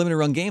talking about Limited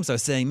Run Games, I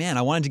was saying, man,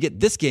 I wanted to get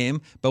this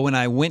game, but when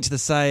I went to the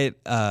site,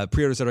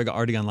 pre-orders had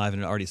already gone live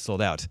and it already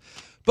sold out.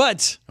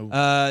 But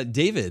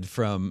David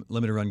from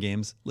Limited Run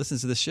Games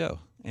listens to this show.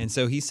 And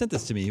so he sent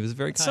this to me. He was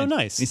very kind. so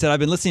nice. He said, I've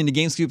been listening to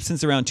GameScoop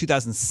since around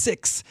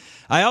 2006.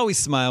 I always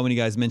smile when you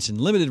guys mention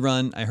Limited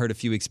Run. I heard a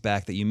few weeks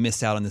back that you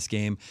missed out on this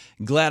game.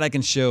 Glad I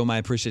can show my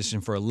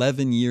appreciation for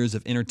 11 years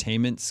of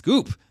entertainment.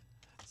 Scoop.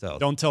 So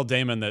Don't tell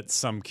Damon that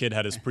some kid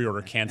had his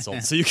pre-order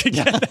canceled so you could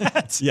get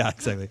that. yeah,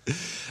 exactly.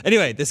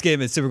 Anyway, this game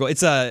is super cool.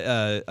 It's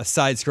a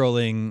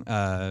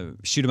side-scrolling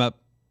shoot 'em up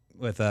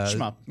with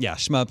Shmup. Yeah,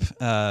 shmup.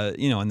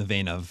 In the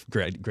vein of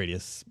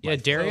Gradius. Yeah,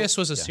 Darius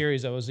was a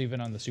series that was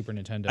even on the Super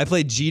Nintendo. I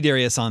played G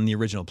Darius on the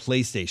original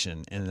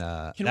PlayStation, and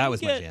that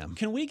was my jam.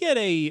 Can we get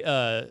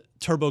a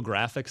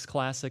TurboGrafx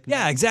classic?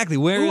 Yeah, now? exactly.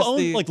 Where Who is owns,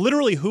 the like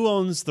literally who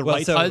owns the Well,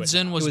 rights? so- to it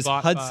Hudson now? was It was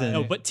bought Hudson.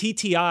 No, by but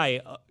TTI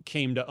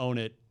came to own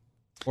it.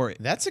 or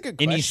That's a good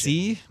question.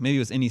 NEC? Maybe it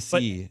was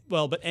NEC.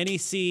 But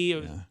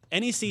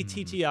NEC,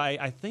 TTI,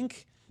 I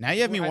think. Now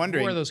you have me Who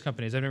wondering. are those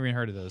companies? I've never even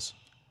heard of those.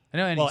 I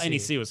know NEC. Well,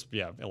 NEC was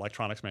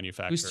electronics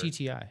manufacturer. Who's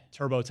TTI?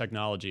 Turbo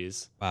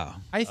Technologies. Wow.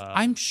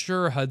 I'm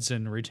sure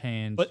Hudson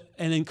retained.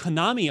 And then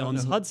Konami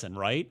owns Hudson,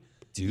 right?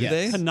 Do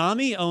Yes. they?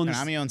 Konami owns.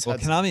 Konami owns Well,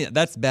 Hudson. Konami.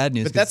 That's bad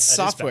news. But that's 'cause-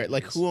 software. bad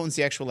Like, news. who owns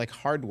the actual like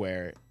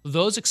hardware?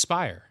 those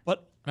expire.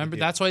 But Remember,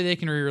 that's why they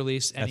can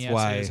re-release That's NESs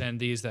why- and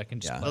these that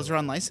can just Yeah. load. Those are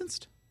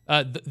unlicensed.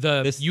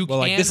 You well,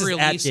 like, can this is at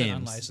release it games.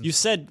 unlicensed. you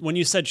said when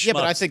you said Yeah,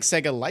 but I shmups, think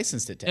Sega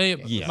licensed it.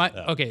 Technically.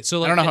 Yeah. Okay, so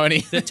like don't know how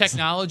any- the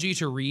technology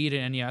to read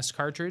an NES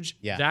cartridge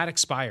Yeah. that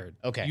expired.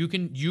 Okay. you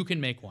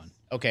can make one.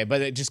 Okay,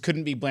 but it just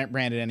couldn't be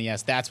branded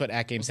NES. That's what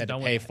AtGames had to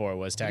done pay with for,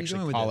 was to are you actually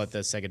doing with call this?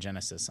 it the Sega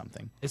Genesis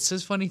something. It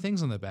says funny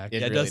things on the back. It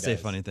Yeah, it really does say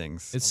does. funny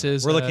things. It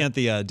says We're looking at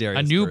the Darius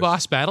a new Burst.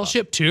 boss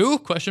battleship 2?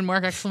 Question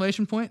mark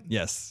exclamation point.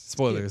 Yes.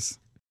 Spoilers.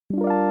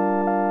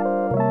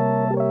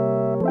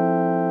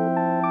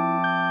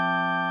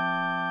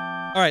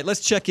 All right, let's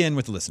check in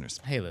with the listeners.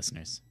 Hey,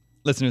 listeners.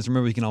 Listeners,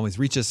 remember you can always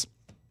reach us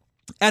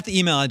at the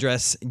email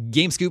address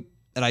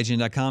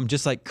gamescoop@ign.com,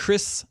 just like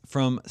Chris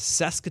from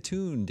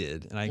Saskatoon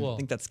did. And I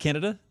think that's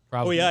Canada.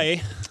 Probably. Oh,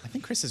 yeah. I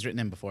think Chris has written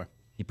in before.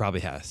 He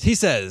probably has. He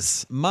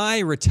says, my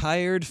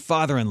retired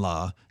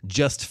father-in-law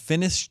just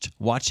finished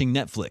watching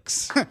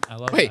Netflix. I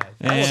love Wait.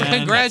 that. So And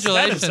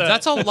congratulations.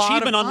 That's a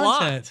lot of achievement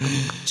content.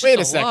 Just Wait a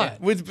lot.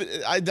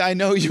 second. I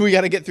know we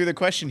got to get through the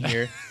question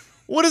here.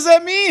 What does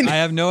that mean? I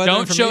have no other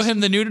Don't show information. him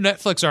the new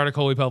Netflix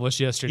article we published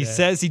yesterday. He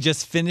says he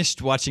just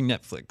finished watching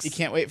Netflix. You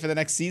can't wait for the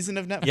next season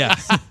of Netflix.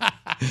 Yes.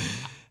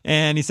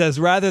 And he says,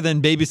 rather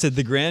than babysit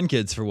the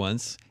grandkids for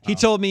once, he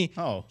told me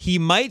he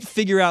might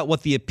figure out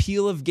what the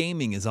appeal of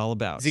gaming is all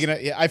about. Is he gonna?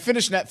 Yeah, I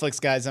finished Netflix,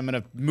 guys. I'm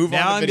gonna move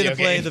Now on. I'm to going to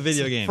play games. the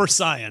video game. For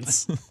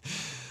science.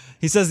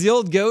 He says the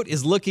old goat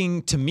is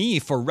looking to me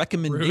for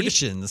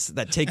recommendations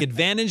that take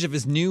advantage of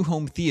his new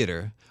home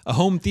theater, a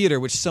home theater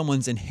which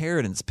someone's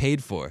inheritance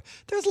paid for.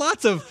 There's a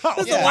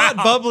lot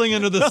bubbling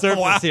under the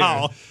surface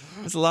here.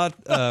 There's a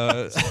lot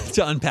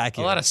to unpack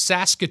here. a lot of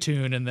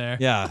Saskatoon in there.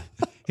 Yeah.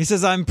 He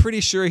says, I'm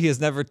pretty sure he has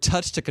never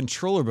touched a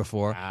controller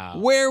before. Wow.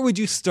 Where would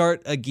you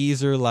start a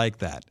geezer like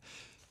that?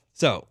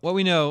 So, what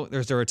we know,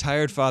 there's a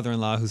retired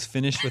father-in-law who's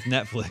finished with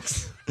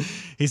Netflix.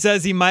 He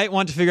says he might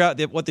want to figure out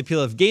what the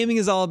appeal of gaming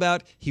is all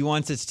about. He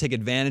wants it to take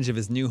advantage of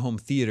his new home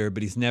theater,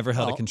 but he's never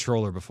held a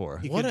controller before.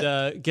 You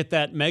could get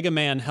that Mega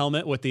Man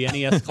helmet with the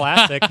NES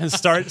Classic and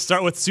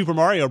start with Super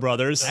Mario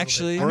Brothers.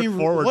 Actually, work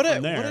forward what from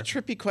a there.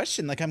 trippy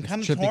question. Like I'm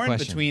kind of Trippy torn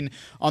question. between.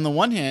 On the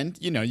one hand,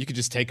 you could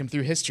just take him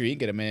through history,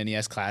 get him an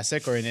NES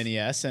Classic or an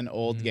NES and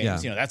old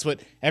games. Yeah. That's what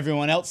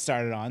everyone else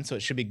started on, so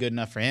it should be good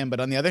enough for him. But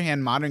on the other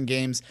hand, modern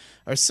games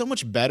are so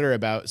much better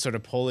about sort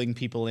of pulling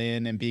people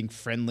in and being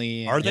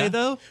friendly. Are they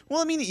though?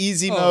 Well, I mean,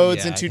 easy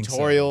modes yeah, and I think so,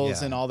 tutorials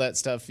yeah. and all that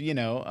stuff.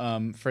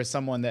 For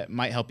someone that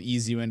might help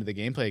ease you into the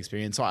gameplay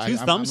experience. So Two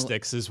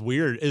thumbsticks is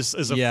weird. Is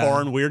a Yeah.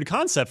 foreign weird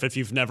concept if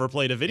you've never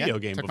played a video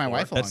game took before. my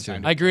wife a long That's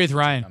time. true. I agree with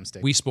Ryan.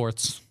 Thumbstick. Wii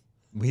Sports.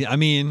 It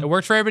It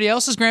worked for everybody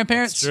else's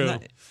grandparents. True.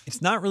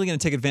 It's not really going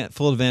to take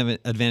full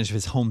advantage of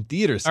his home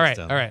theater All right,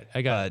 system. all right,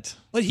 I got it.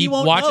 But He he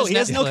won't watches know. He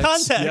has no Netflix.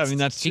 context. Yeah, I mean,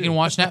 that's He true. can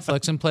watch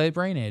Netflix and play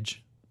Brain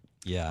Age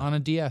Yeah. on a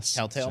DS.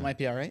 Telltale might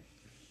be all right.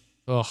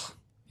 Ugh.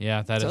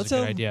 Yeah, that is a Telltale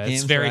good idea. games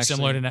It's are very actually-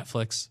 similar to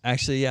Netflix.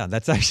 Actually, yeah,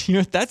 that's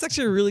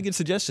actually a really good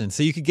suggestion.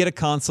 So you could get a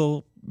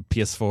console,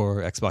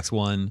 PS4, Xbox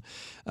One,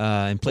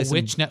 and play some.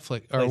 Which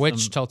Netflix or play which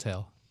some-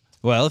 Telltale?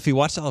 Well, if you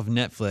watch all of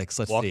Netflix,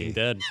 let's Walking see.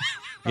 Dead.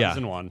 Yeah,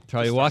 Frozen one.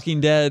 probably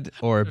Walking Dead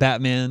or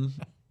Batman.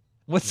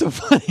 What's so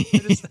funny?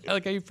 I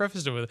like how you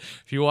prefaced it with,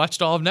 if you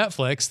watched all of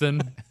Netflix,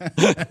 then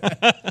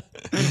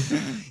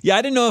Yeah,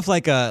 I didn't know if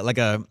like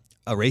a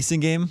racing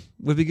game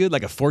would be good,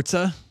 like a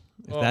Forza.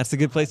 If that's a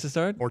good place to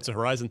start. Forza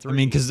Horizon 3. I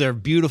mean, because they're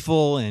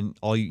beautiful and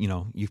all you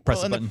press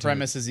Well, a and button. the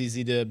premise is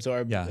easy to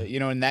absorb. Yeah.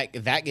 And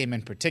that game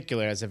in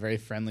particular has a very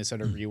friendly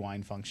sort of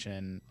rewind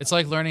function. it's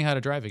like learning how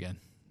to drive again.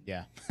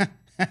 Yeah.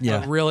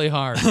 Yeah. Really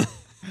hard.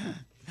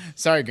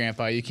 Sorry,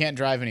 Grandpa, you can't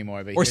drive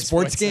anymore. But Or here's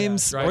sports Forza.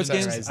 games. Sports Drive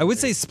games. Horizon I would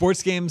 3. say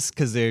sports games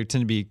because they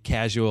tend to be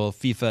casual,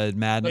 FIFA, and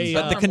Madden. Hey,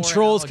 but the more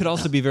controls could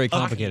analogies. also be very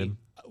complicated.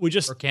 we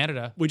just Or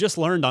Canada. we just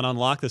learned on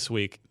Unlock this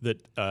week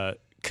that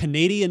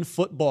Canadian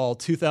Football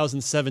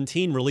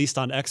 2017 released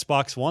on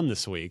Xbox One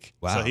this week.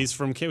 Wow. So he's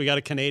from we got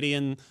a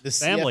Canadian The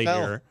family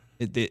CFL.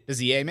 here.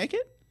 Does EA make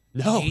it?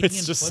 No, Canadian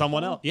it's just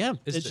someone football? else. Yeah,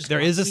 Is it it's just There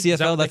is a hockey? Is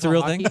that CFL. what That's they a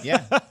real call thing. hockey?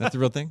 Yeah. That's a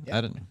real thing.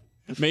 I don't know.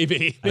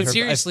 maybe. But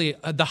seriously,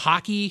 the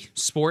hockey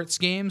sports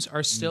games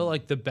are still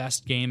like the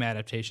best game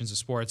adaptations of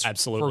sports.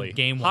 Absolutely. For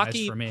game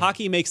wise for me.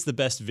 Hockey makes the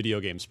best video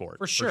game sport.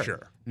 for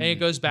sure. And it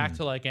goes back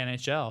to like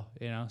NHL,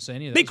 So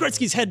any of Make those.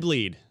 Gretzky's head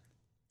bleed.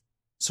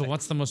 So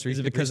what's the most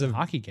recent because of-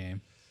 hockey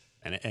game?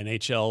 And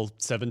NHL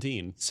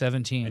 17.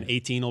 17. And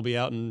 18 will be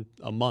out in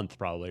a month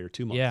probably or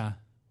 2 months. Yeah.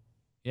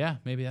 Yeah,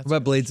 maybe that's What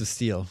about Blades of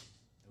Steel?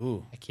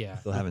 Ooh. heck yeah.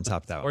 Still haven't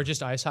topped that Or one.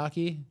 just ice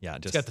hockey. Yeah,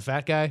 It's just got the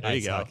fat guy. There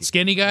you go. hockey.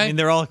 Skinny guy. I mean,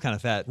 they're all kind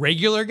of fat.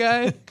 regular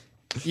guy.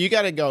 You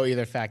got to go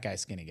either fat guy,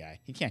 skinny guy.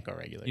 You can't go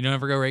regular. You don't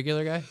ever go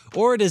regular guy?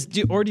 Or do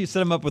you set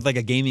them up with like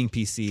a gaming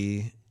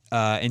PC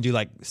and do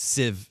like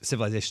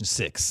Civilization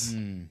 6?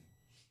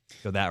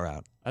 Go that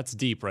route. That's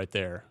deep right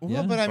there. Well,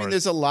 Yeah. but I mean, Or-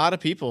 there's a lot of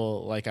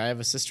people. Like I have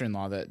a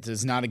sister-in-law that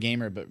is not a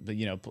gamer, but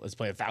has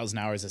played 1,000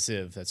 hours of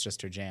Civ. That's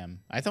just her jam.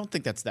 I don't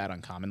think that's that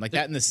uncommon. Like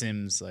that in The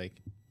Sims. Like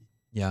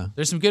Yeah.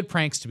 There's some good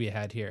pranks to be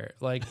had here.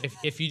 Like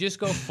if you just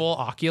go full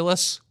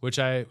Oculus, which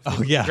I think Oh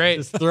would be yeah. great.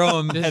 Just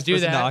throw them. Just do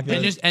that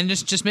and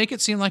just make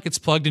it seem like it's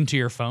plugged into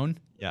your phone.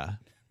 Yeah.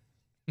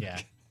 yeah,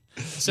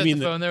 Set mean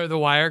the the- phone there with the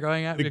wire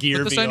going out. the You Gear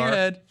put this on your VR?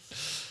 head.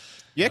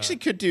 you actually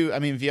could do. I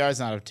mean, VR is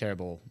not a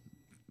terrible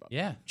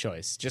Yeah.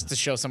 choice. Just to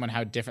show someone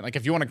how different. Like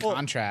if you want to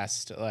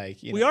contrast, like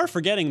We are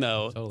forgetting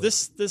though.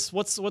 This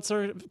what's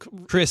our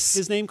Chris.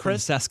 his name? from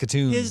Chris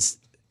Saskatoon. His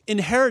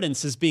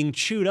inheritance is being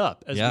chewed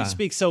up as Yeah. we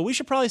speak. So we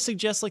should probably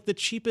suggest like the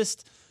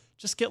cheapest.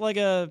 Just get like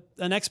an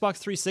Xbox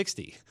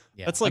 360.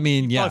 Yeah. That's like I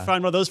mean, you yeah. probably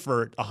find one of those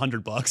for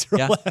 $100 or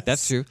Yeah, less.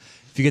 that's true.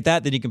 If you get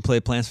that, then you can play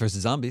Plants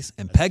vs Zombies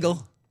and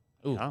Peggle.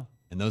 Ooh, Oh.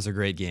 And those are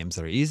great games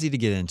that are easy to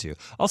get into.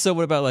 Also,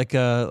 what about like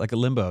a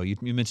Limbo? You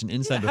mentioned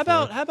Inside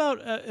before. How about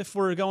if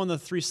we're going the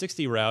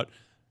 360 route?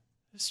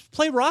 Just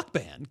play Rock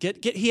Band.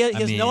 He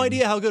has no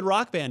idea how good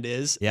Rock Band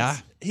is. Yeah,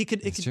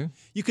 true.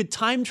 You could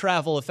time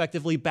travel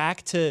effectively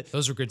back to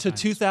Those were good to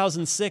times.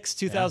 2006,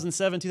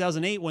 2007,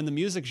 2008 when the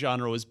music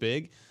genre was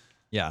big,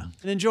 Yeah.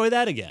 and enjoy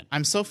that again.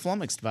 I'm so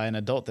flummoxed by an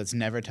adult that's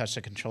never touched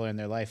a controller in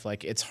their life.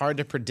 Like, it's hard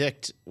to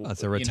predict. Well,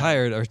 it's a you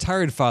know.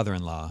 retared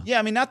father-in-law. Yeah,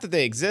 I mean, not that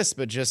they exist,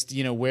 but just,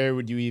 where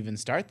would you even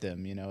start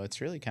them? It's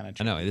really kind of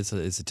I know it's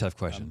a tough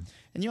question.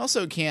 And you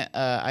also can't.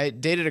 I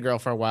dated a girl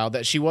for a while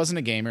that she wasn't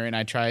a gamer, and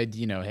I tried,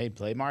 hey,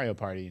 play Mario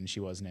Party, and she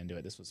wasn't into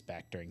it. This was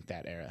back during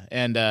that era,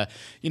 and I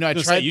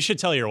tried. You should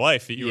tell your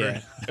wife that you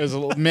were. It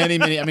was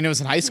many. I mean, it was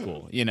in high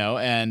school,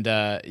 and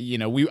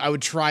I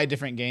would try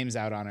different games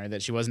out on her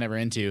that she wasn't ever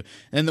into,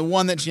 and the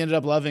one that she ended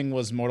up loving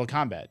was Mortal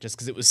Kombat, just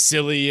because it was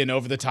silly and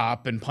over the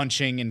top and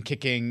punching and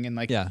kicking and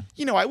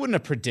I wouldn't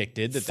have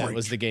predicted that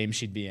was the game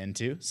she'd be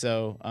into.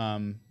 So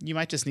you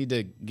might just need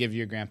to give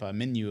your grandpa a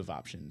menu of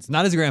options.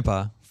 Not his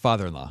grandpa,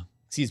 father-in-law.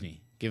 Excuse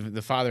me. Give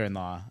the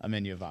father-in-law a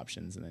menu of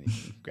options, and then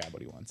he can grab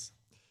what he wants.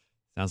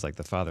 Sounds like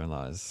the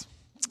father-in-law is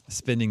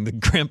spending the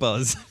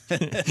grandpa's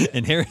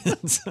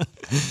inheritance.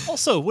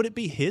 Also, would it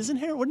be his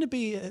inheritance? Wouldn't it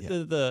be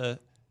the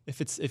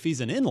if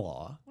he's an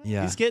in-law?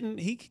 Yeah.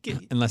 He could get.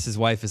 Unless his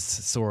wife is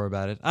sore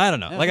about it. I don't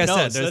know. Like who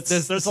I said,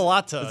 knows? there's a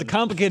lot to. It's a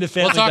complicated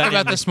family. We'll talk about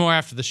dynamic. this more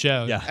after the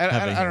show. Yeah.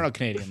 I don't know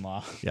Canadian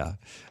law. Yeah.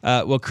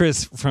 Well,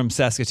 Chris from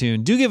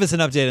Saskatoon, do give us an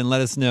update and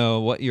let us know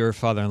what your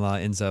father-in-law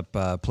ends up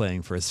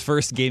playing for his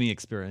first gaming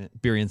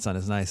experience on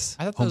his nice.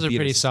 I thought that home was a theater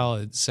pretty system.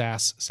 solid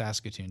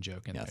Saskatoon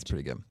joke in Yeah, there. it's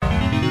pretty good.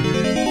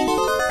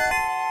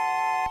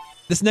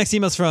 This next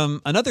email's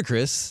from another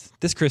Chris.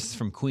 This Chris is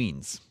from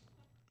Queens.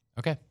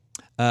 Okay.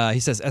 He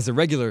says, as a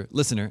regular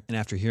listener, and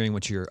after hearing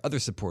what your other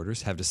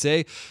supporters have to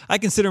say, I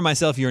consider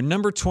myself your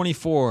number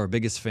 24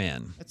 biggest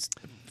fan. That's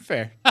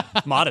fair.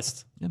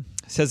 Modest.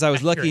 Says I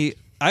was lucky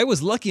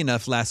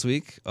enough last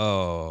week.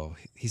 Oh,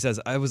 he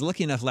says I was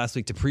lucky enough last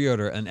week to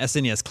pre-order an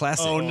SNES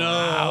Classic. Oh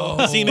no!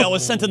 This email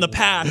was sent in the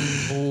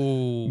past.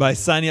 By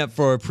signing up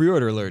for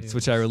pre-order alerts,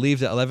 which I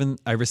received at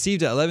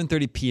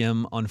 11:30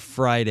 p.m. on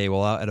Friday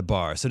while out at a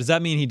bar. So does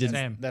that mean he did?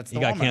 Same. That's He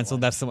the got Walmart canceled.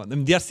 one. That's the one. I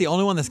mean, that's the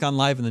only one that's gone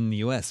live in the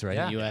U.S. Right?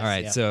 Yeah. US, All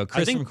right. yeah. So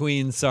Chris think from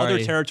Queens. Sorry.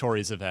 Other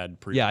territories have had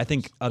pre. Yeah, I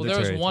think other. Well,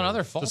 there was one territories.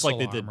 other false Just like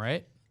they alarm, did.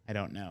 right? I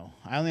don't know.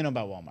 I only know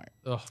about Walmart.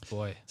 Oh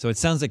boy. So it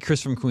sounds like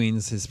Chris from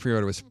Queens, his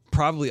pre-order was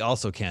probably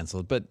also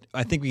canceled, but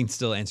I think we can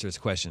still answer his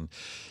question.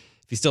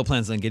 He still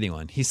plans on getting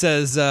one. He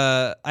says,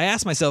 I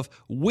asked myself,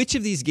 which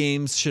of these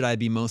games should I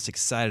be most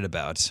excited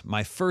about?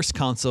 My first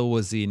console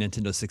was the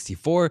Nintendo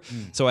 64,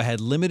 so I had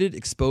limited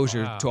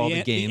exposure to all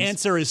the games. The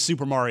answer is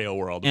Super Mario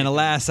World. And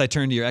alas, I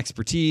turn to your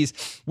expertise.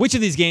 Which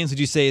of these games would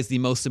you say is the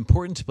most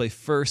important to play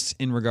first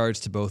in regards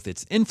to both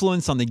its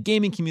influence on the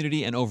gaming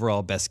community and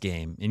overall best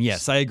game? And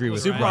yes, I agree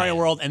with Super Ryan. Mario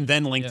World and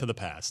then Link to the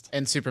Past.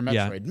 And Super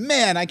Metroid. Yeah.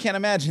 Man, I can't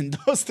imagine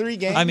those three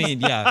games. I mean,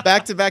 yeah.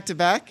 back to back to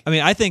back. I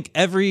mean, I think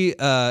every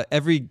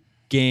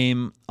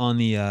game on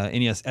the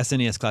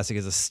SNES Classic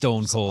is a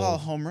stone cold all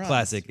home runs.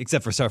 classic,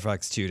 except for Star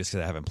Fox 2, just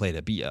because I haven't played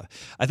it. But yeah,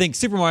 I think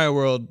Super Mario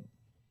World,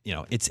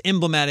 it's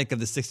emblematic of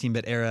the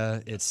 16-bit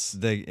era. It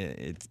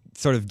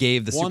sort of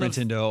gave the Super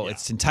Nintendo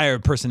its entire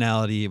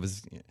personality. It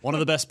was One of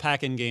the best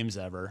pack-in games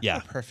ever. yeah.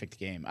 Perfect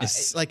game. I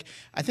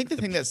think the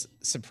thing that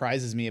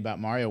surprises me about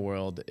Mario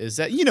World is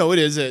that it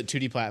is a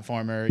 2D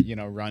platformer,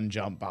 run,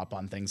 jump, bop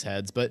on things'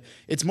 heads, but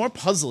it's more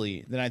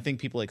puzzly than I think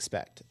people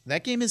expect.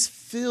 That game is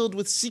filled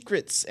with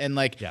secrets and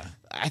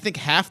I think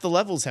half the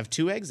levels have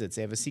 2 exits.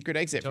 They have a secret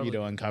exit for you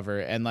to uncover,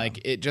 and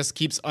it just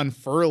keeps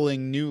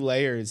unfurling new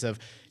layers of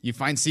you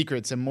find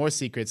secrets and more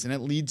secrets, and it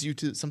leads you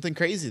to something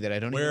crazy that I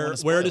don't even want to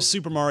spoil. Where does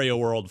Super Mario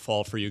World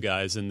fall for you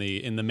guys in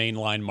the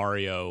mainline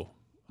Mario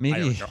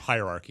Maybe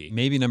hierarchy?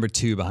 maybe number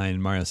 2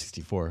 behind Mario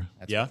 64.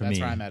 Yeah? for That's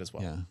me. where I'm at as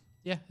well. Yeah.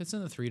 Yeah, it's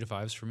in the 3 to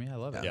 5s for me. I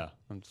love it. Yeah,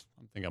 I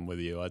think I'm with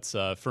you. It's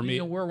for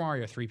me. We're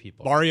Mario 3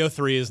 people. Mario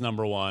 3 is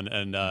number 1,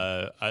 and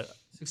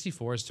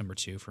 64 is number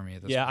 2 for me.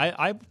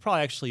 I would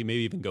probably actually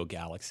maybe even go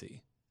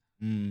Galaxy.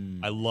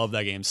 I love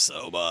that game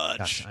so much.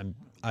 Gosh,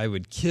 I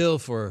would kill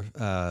for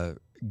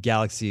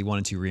Galaxy 1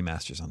 and 2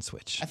 remasters on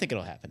Switch. I think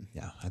it'll happen.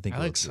 Yeah, I think I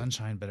we'll like do.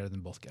 Sunshine better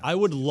than both guys. I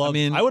would love.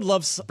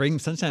 Bring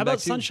Sunshine How back about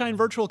too. Sunshine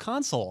Virtual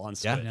Console on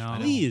Switch? Yeah. I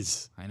know.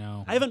 Please. I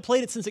know. I haven't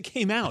played it since it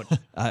came out.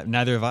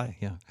 Neither have I.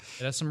 Yeah.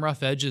 It has some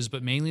rough edges,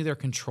 but mainly they're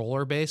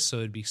controller based, so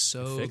it'd be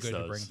so Fix good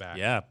those. to bring back.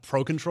 Yeah,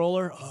 Pro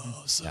Controller.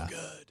 Oh, so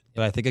good.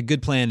 But I think a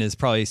good plan is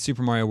probably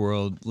Super Mario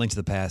World, Link to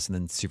the Past, and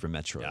then Super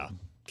Metroid. Yeah,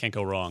 can't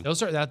go wrong.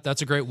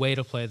 That's a great way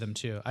to play them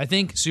too. I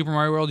think Super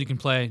Mario World you can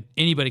play,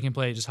 anybody can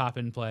play, just hop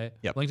in and play.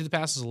 Yep. Link to the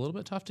Past is a little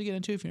bit tough to get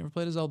into if you never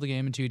played a Zelda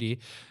game in 2D.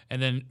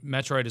 And then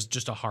Metroid is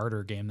just a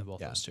harder game than both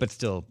those two. But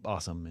still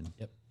awesome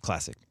and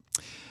classic.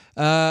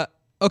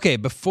 Okay,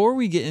 before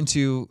we get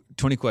into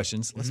 20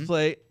 questions, let's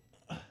play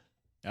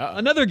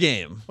another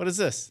game. What is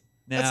this?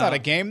 That's Now- not a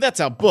game. That's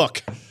a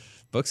book.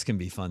 Books can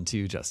be fun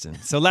too, Justin.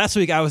 So last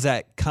week I was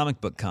at Comic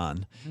Book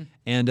Con,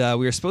 and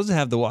we were supposed to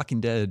have The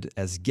Walking Dead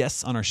as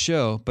guests on our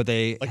show, but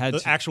they Like had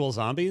the actual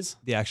zombies?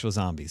 the actual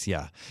zombies,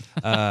 yeah.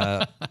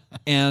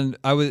 And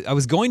I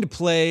was going to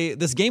play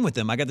this game with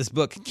them. I got this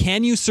book,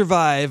 Can You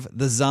Survive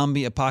the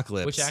Zombie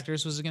Apocalypse? Which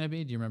actors was it going to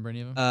be? Do you remember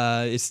any of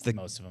them? It's the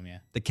Most of them, yeah.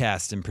 the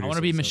cast and producers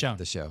wanna be of Michonne.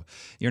 the show.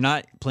 You're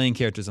not playing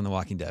characters on The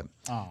Walking Dead.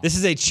 This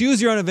is a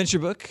choose-your-own-adventure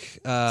book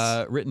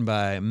written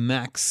by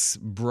Max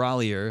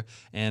Brallier,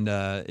 and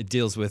it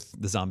deals with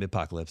the zombie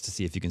apocalypse to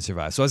see if you can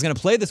survive. So I was going to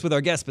play this with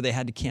our guests, but they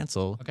had to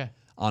cancel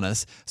on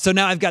us. So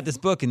now I've got this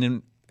book, and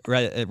then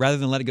rather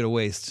than let it go to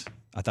waste,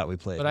 I thought we'd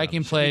play it. But I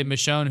can play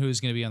Michonne, who's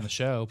going to be on the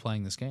show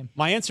playing this game.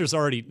 My answer is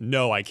already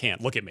no, I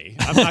can't. Look at me.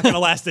 I'm not going to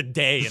last a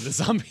day in the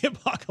zombie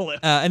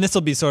apocalypse. And this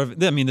will be sort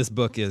of, I mean, this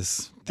book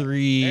is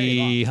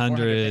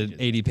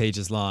 380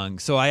 pages long.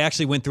 So I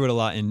actually went through it a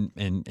lot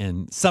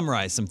and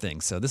summarized some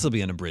things. So this will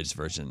be an abridged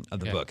version of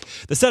the book.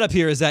 The setup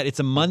here is that it's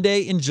a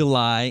Monday in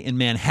July in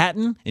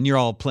Manhattan, and you're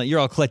all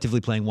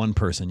collectively playing one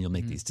person. You'll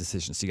make these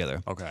decisions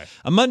together. Okay.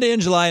 A Monday in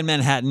July in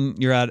Manhattan,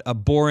 you're at a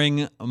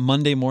boring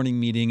Monday morning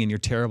meeting in your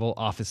terrible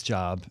office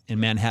job in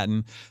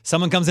Manhattan.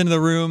 Someone comes into the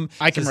room.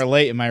 I can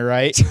relate, am I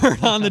right? Turn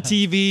on the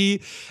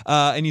TV,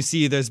 and you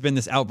see there's been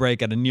this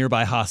outbreak at a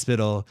nearby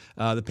hospital.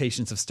 The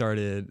patients have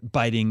started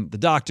biting the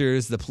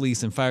doctors. The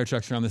police and fire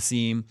trucks are on the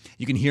scene.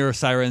 You can hear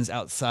sirens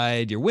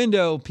outside your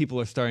window. People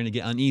are starting to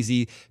get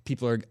uneasy.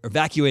 People are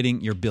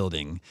evacuating your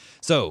building.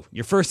 So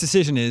your first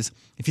decision is,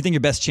 if you think your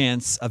best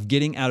chance of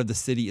getting out of the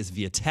city is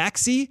via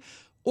taxi,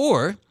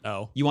 or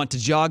you want to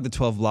jog the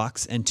 12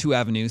 blocks and 2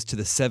 avenues to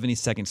the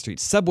 72nd Street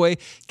subway,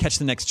 catch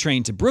the next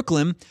train to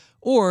Brooklyn,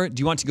 or do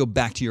you want to go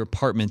back to your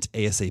apartment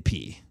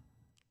ASAP?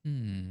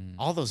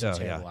 All those are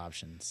terrible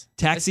options.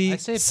 Taxi,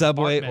 I'd say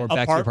subway, apartment. or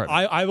back to your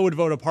apartment. I would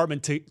vote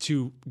apartment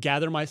to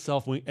gather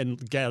myself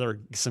and gather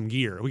some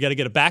gear. We got to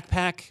get a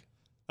backpack.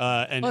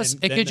 Plus,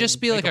 and it could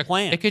just be make like a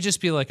plan. It could just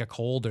be like a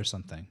cold or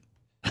something.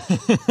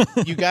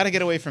 You got to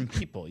get away from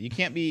people. You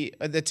can't be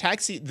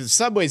the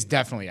subway's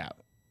definitely out,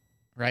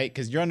 right?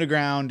 Because you're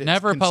underground.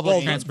 Never it's public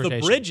constrained. transportation.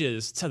 The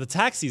bridges, so the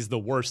taxi's the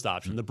worst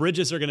option. The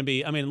bridges are going to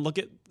be. I mean,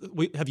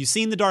 have you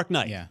seen The Dark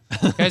Knight? Yeah.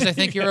 Guys, I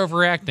think you're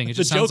overreacting. It The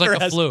just sounds Joker like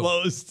a has flu.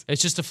 closed.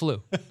 It's just a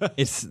flu.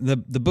 It's the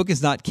book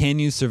is not Can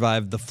You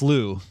Survive the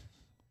Flu?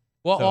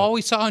 Well, all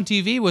we saw on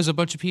TV was a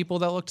bunch of people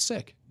that looked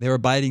sick. They were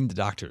biting the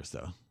doctors,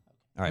 though.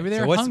 All right. Maybe they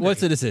So were what's hungry.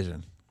 the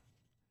decision?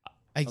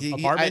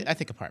 Apartment? I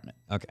think apartment.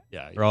 Okay.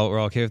 Yeah. We're all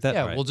okay with that.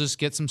 Yeah, All right. we'll just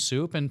get some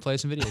soup and play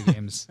some video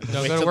games.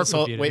 Don't Wait go to till work this for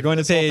whole- a few wait days. for Going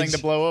to this whole thing page to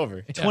blow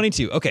over.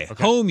 22. Okay.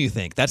 Home, you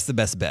think. That's the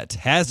best bet.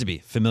 Has to be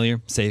familiar,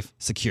 safe,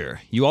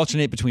 secure. You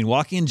alternate between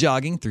walking and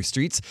jogging through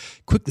streets,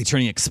 quickly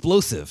turning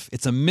explosive.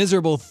 It's a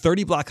miserable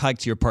 30-block hike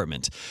to your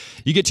apartment.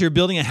 You get to your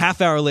building a half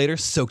hour later,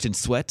 soaked in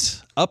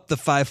sweat, up the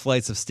 5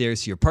 flights of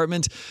stairs to your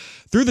apartment,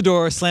 through the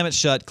door, slam it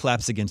shut,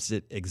 collapse against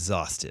it,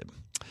 exhausted.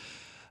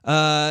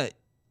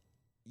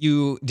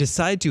 You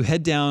decide to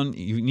head down.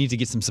 You need to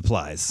get some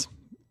supplies.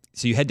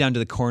 So you head down to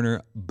the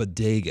corner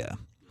bodega.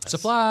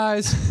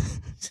 Supplies.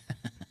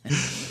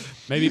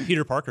 Maybe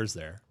Peter Parker's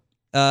there.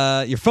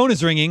 Your phone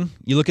is ringing.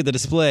 You look at the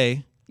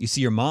display. You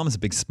see your mom's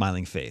big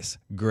smiling face.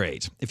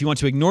 Great. If you want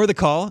to ignore the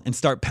call and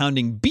start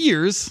pounding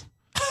beers,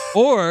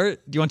 or do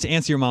you want to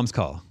answer your mom's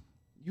call?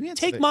 You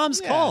answer Take mom's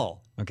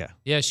call. Okay.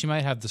 Yeah, she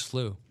might have this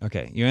flu.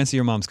 Okay. You answer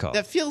your mom's call.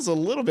 That feels a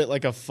little bit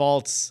like a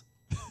false.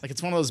 Like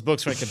it's one of those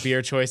books where like the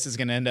beer choice is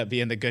going to end up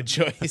being the good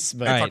choice.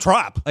 But All right.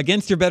 Trap.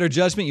 Against your better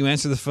judgment, you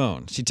answer the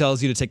phone. She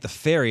tells you to take the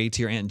ferry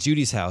to your Aunt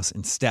Judy's house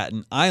in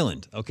Staten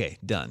Island. Okay,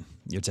 done.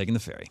 You're taking the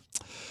ferry.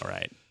 All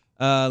right.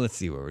 Let's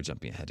see where we're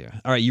jumping ahead here.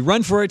 All right, you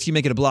run for it. You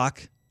make it a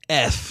block.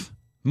 F.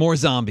 More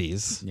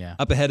zombies. Yeah.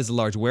 Up ahead is a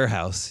large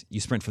warehouse. You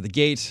sprint for the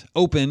gate.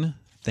 Open.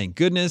 Thank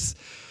goodness.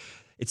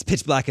 It's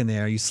pitch black in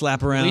there. You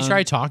slap around. Will you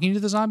try talking to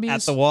the zombies?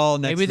 At the wall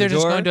next Maybe to the they're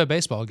just door. going to a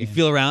baseball game. You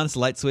feel around. It's a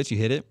light switch. You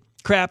hit it.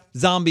 Crap.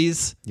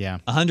 Zombies. Yeah.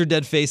 100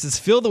 dead faces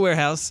fill the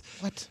warehouse.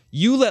 What?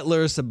 You let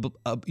loose a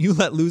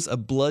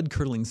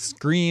blood-curdling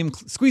scream.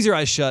 Squeeze your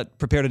eyes shut.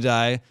 Prepare to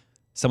die.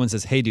 Someone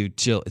says, "Hey, dude,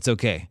 chill. It's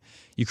okay."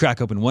 You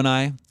crack open one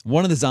eye.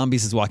 One of the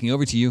zombies is walking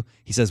over to you.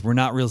 He says, "We're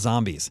not real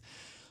zombies."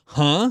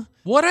 Huh?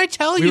 What'd I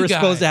tell you We were guys?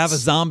 supposed to have a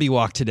zombie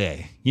walk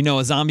today. You know,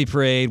 a zombie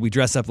parade. We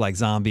dress up like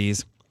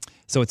zombies.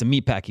 So it's a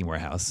meatpacking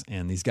warehouse,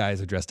 and these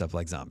guys are dressed up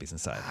like zombies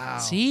inside.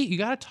 See, you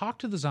got to talk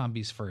to the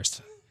zombies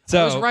first.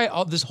 So I was right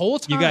this whole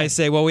time. you guys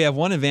say, well, we have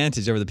one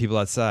advantage over the people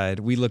outside.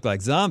 We look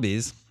like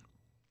zombies.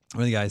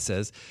 One of the guys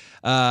says,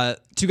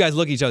 2 guys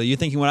look at each other. You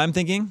thinking what I'm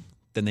thinking?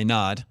 Then they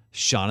nod.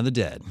 Shaun of the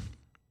Dead.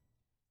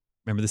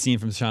 Remember the scene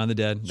from Shaun of the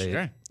Dead? They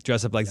Sure.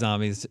 dress up like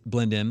zombies,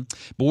 blend in.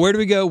 But where do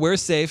we go? We're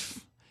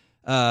safe.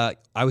 I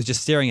was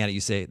just staring at it.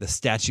 You say, the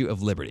Statue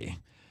of Liberty.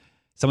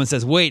 Someone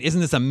says, wait,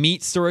 isn't this a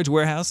meat storage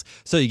warehouse?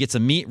 So you get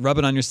some meat, rub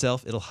it on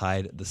yourself. It'll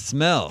hide the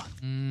smell.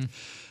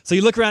 So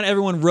you look around,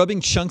 everyone rubbing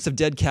chunks of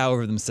dead cow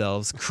over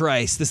themselves.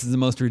 Christ, this is the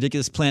most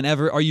ridiculous plan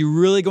ever. Are you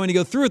really going to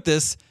go through with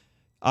this?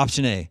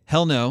 Option A,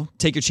 hell no.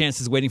 Take your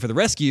chances waiting for the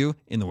rescue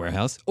in the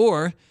warehouse.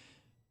 Or,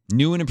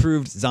 new and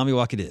improved zombie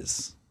walk it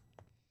is.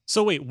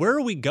 So wait, where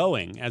are we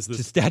going as To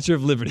this? Statue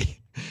of Liberty.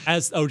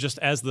 Just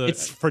as the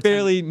It's for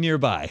fairly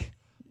nearby.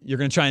 You're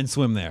going to try and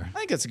swim there. I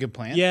think that's a good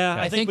plan. Yeah,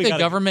 I think we the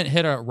gotta- government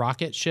hit a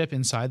rocket ship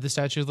inside the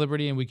Statue of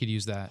Liberty, and we could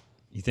use that.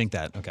 You think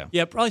that? Okay.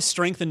 Yeah, probably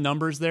strengthen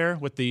numbers there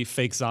with the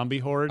fake zombie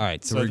horde. All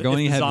right, so we're that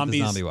going if ahead the with the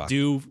zombies zombie walk.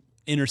 do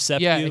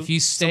intercept Yeah, you. if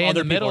you some stay in other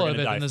the people middle are of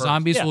gonna it, die then the first.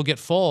 zombies Yeah. will get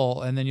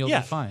full, and then you'll Yeah.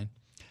 be fine.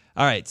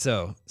 All right,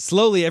 so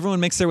slowly everyone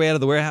makes their way out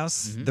of the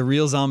warehouse. The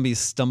real zombies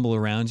stumble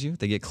around you.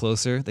 They get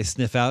closer. They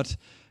sniff out.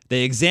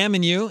 They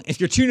examine you.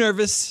 If you're too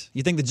nervous,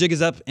 you think the jig is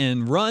up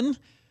and run,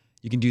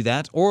 you can do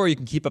that. Or you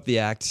can keep up the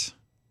act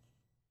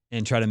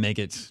and try to make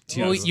it to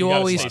Well, us. you gotta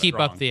always stay keep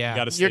up strong. the You act.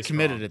 gotta stay You're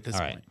committed strong. at this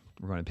All right, point.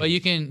 we're going to But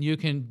you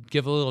can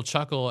give a little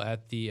chuckle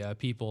at the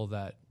people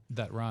that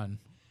run.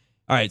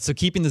 All right, so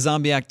keeping the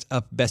zombie act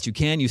up best you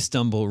can, you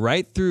stumble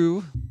right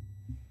through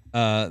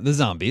the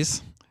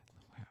zombies.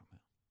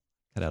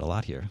 Cut out a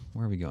lot here.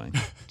 Where are we going?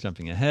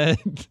 Jumping ahead.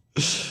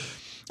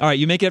 All right,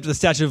 you make it up to the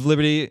Statue of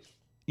Liberty.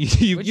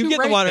 You What'd get you in the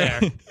write water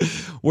there?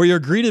 where you're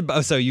greeted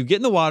by, so you get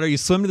in the water, you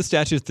swim to the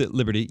Statue of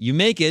Liberty, you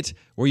make it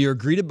where you're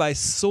greeted by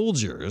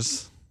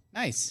soldiers.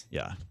 Nice.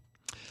 Yeah.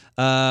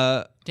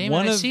 Damon,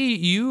 one I of- see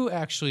you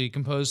actually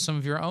composed some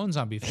of your own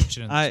zombie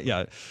fiction.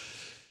 Yeah.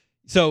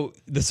 So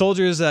the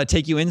soldiers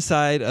take you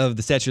inside of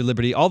the Statue of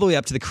Liberty all the way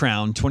up to the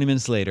crown. 20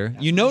 minutes later,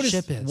 you where the notice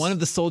ship is. one of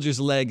the soldiers'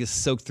 leg is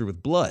soaked through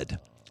with blood.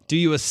 Do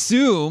you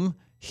assume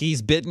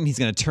he's bitten, he's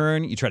going to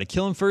turn, you try to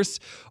kill him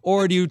first,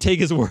 or do you take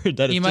his word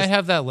that He it's might just,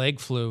 have that leg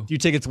flu. you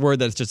take its word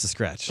that it's just a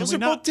scratch? Those we are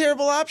not- both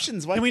terrible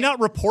options. Why Can we can't-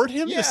 not report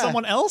him Yeah. to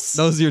someone else?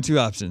 Those are your two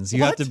options.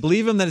 You have to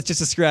believe him that it's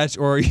just a scratch,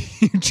 or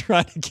you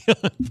try to kill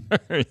him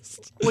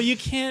first. Well, you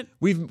can't.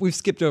 We've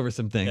skipped over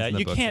some things. Yeah, in the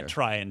you book can't here.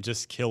 try and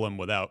just kill him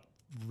without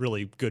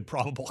really good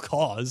probable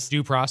cause.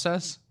 Due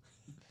process?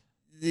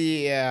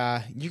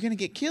 Yeah, you're gonna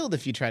get killed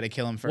if you try to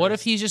kill him first. What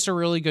if he's just a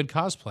really good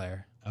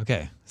cosplayer?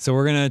 Okay, so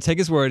we're gonna take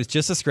his word. It's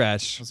just a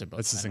scratch. Those are both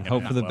This isn't kind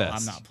gonna Hope for the end well.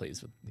 best. I'm not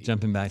pleased with these.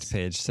 Jumping back to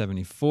page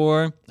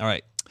 74. All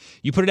right.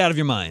 You put it out of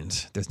your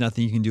mind. There's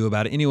nothing you can do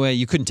about it. Anyway,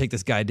 you couldn't take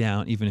this guy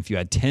down even if you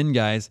had 10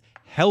 guys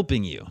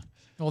helping you.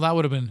 Well, that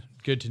would have been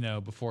good to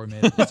know before we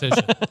made the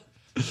decision.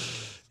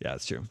 Yeah,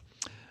 that's true.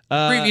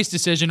 Previous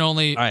decision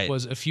only all right.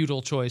 was a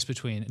futile choice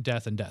between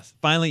death and death.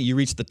 Finally, you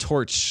reach the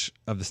torch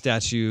of the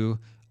Statue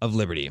of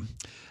Liberty.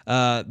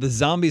 The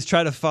zombies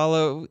try to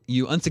follow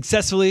you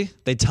unsuccessfully.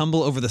 They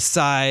tumble over the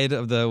side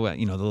of the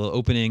little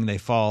opening. They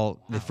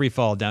free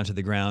fall down to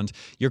the ground.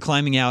 You're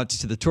climbing out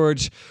to the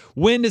torch.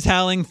 Wind is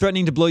howling,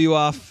 threatening to blow you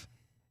off.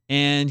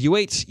 And you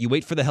wait. You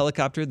wait for the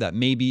helicopter that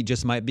maybe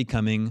just might be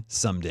coming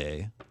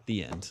someday.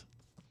 The end.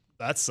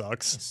 That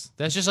sucks.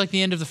 That's just like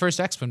the end of the first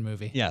X-Men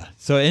movie. Yeah.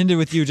 So it ended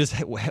with you just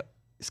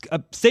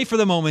stay for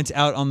the moment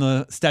out on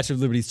the Statue of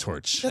Liberty's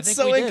torch. That's think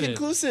so we did it.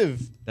 inconclusive.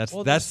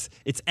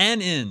 It's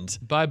an end.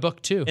 By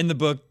book 2. In the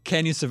book,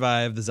 Can You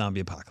Survive the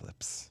Zombie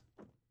Apocalypse?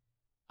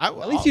 At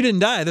At least you didn't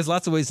die. There's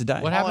lots of ways to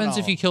die. What All in happens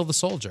if all. you kill the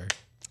soldier?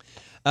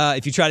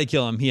 If you try to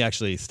kill him, he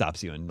actually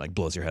stops you and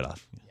blows your head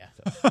off.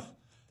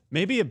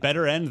 Maybe a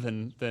better end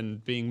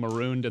than being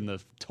marooned in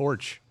the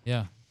torch.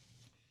 Yeah.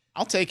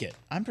 I'll take it.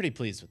 I'm pretty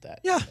pleased with that.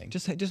 Yeah, I think.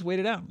 just wait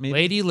it out. Maybe.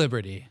 Lady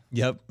Liberty.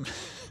 Yep.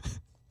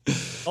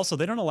 Also,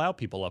 they don't allow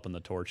people up in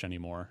the torch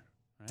anymore,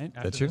 right?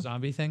 After true. the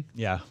zombie thing.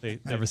 Yeah.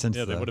 Ever since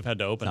they the would have had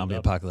to open zombie it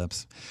up.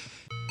 apocalypse.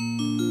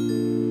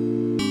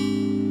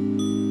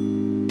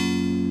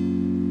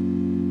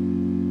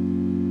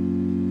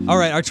 All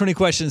right, our 20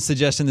 questions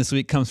suggestion this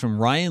week comes from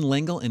Ryan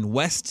Lengel in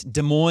West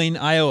Des Moines,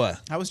 Iowa.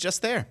 I was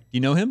just there. You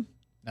know him?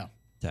 No.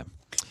 Okay.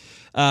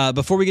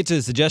 Before we get to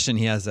the suggestion,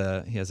 he has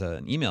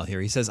an email here.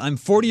 He says, I'm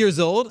 40 years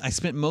old. I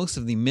spent most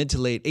of the mid to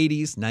late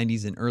 80s,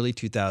 90s, and early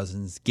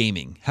 2000s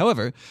gaming.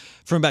 However,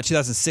 from about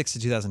 2006 to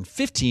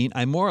 2015,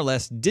 I more or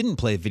less didn't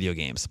play video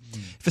games.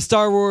 If a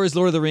Star Wars,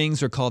 Lord of the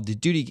Rings, or Call of the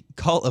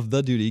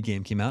Duty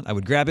game came out, I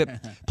would grab it,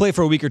 play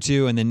for a week or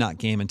two, and then not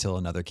game until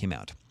another came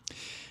out.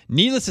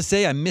 Needless to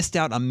say, I missed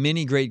out on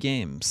many great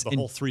games. The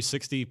whole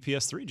 360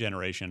 PS3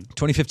 generation.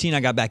 2015,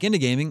 I got back into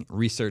gaming,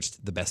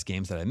 researched the best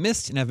games that I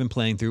missed, and have been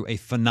playing through a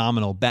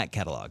phenomenal back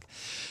catalog.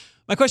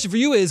 My question for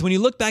you is, when you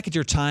look back at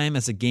your time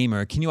as a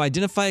gamer, can you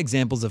identify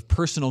examples of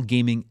personal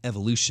gaming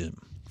evolution?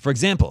 For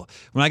example,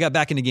 when I got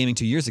back into gaming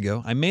 2 years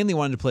ago, I mainly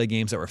wanted to play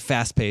games that were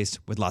fast-paced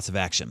with lots of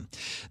action.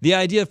 The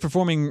idea of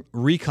performing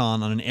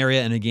recon on an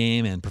area in a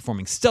game and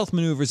performing stealth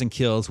maneuvers and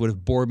kills would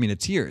have bored me to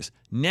tears.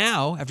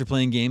 Now, after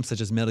playing games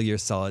such as Metal Gear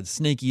Solid,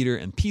 Snake Eater,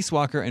 and Peace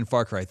Walker, and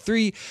Far Cry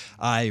 3,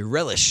 I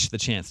relish the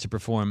chance to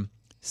perform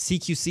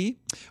CQC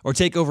or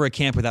take over a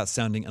camp without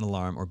sounding an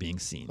alarm or being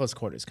seen. Close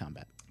quarters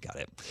combat. Got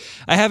it.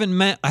 I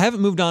haven't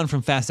moved on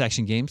from fast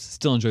action games.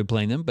 Still enjoy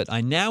playing them, but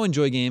I now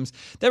enjoy games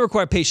that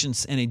require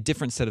patience and a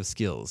different set of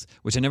skills,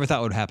 which I never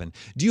thought would happen.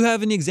 Do you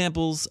have any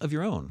examples of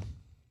your own?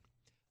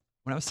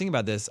 When I was thinking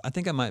about this, I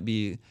think I might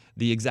be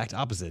the exact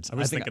opposite. I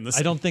was thinking the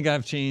I don't think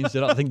I've changed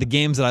at all. I think the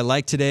games that I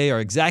like today are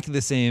exactly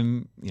the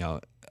same.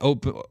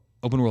 Open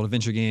world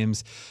adventure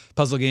games,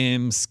 puzzle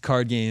games,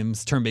 card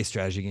games, turn-based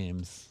strategy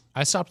games.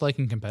 I stopped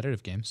liking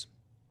competitive games.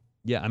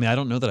 Yeah, I mean, I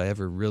don't know that I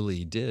ever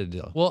really did.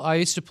 Well, I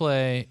used to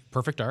play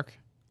Perfect Dark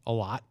a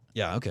lot,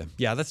 Yeah, okay.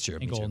 Yeah, that's true.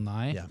 and Me too.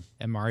 GoldenEye, Yeah.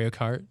 and Mario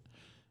Kart.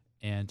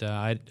 And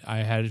I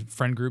had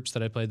friend groups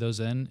that I played those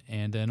in,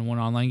 and then when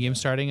online game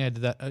starting, I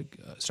did that.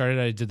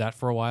 I did that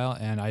for a while,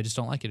 and I just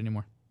don't like it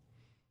anymore.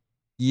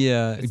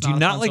 Yeah. It's Do you not a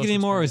not fun like it social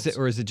anymore, or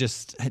experience. is it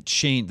just had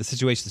changed? The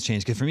situation's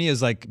changed. Because for me, it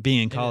was like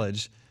being in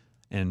college,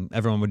 and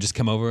everyone would just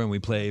come over and we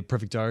play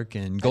Perfect Dark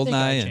and think I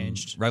GoldenEye and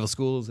changed. Rival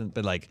Schools,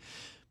 but like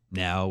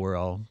now we're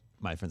all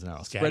my friends and I are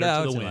all spread Scattered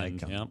out. to the and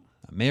wind. like, Yep.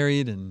 I'm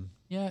married and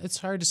Yeah, it's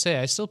hard to say.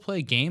 I still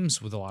play games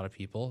with a lot of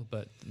people,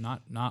 but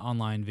not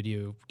online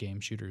video game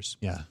shooters.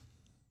 yeah.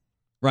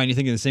 Ryan, you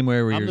thinking the same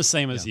way? Where I'm you're the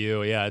same as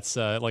you. Yeah, it's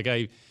like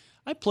I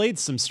played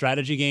some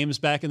strategy games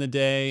back in the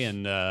day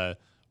and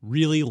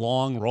really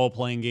long role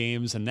playing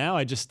games, and now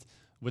I just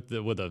with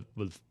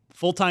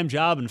full time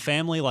job and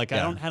family, like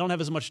Yeah. I don't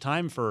have as much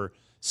time for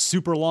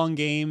super long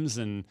games,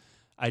 and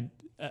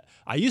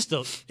I used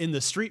to in the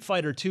Street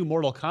Fighter 2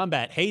 Mortal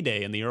Kombat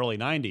heyday in the early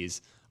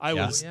 90s. I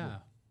Yeah. was Yeah.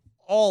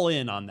 all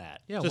in on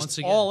that. Yeah, just once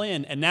again. all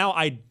in, and now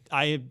I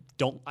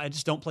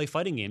just don't play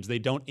fighting games. They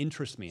don't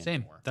interest me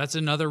Same. anymore. That's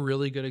another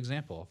really good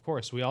example. Of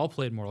course, we all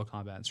played Mortal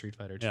Kombat and Street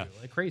Fighter 2 Yeah.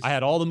 like crazy. I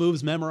had all the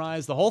moves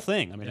memorized, the whole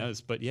thing. I mean,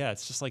 but yeah,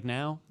 it's just like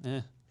now,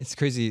 it's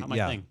crazy. not my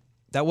Yeah. thing.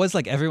 That was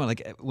like everyone,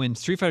 like when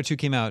Street Fighter 2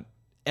 came out,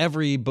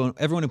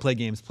 everyone who played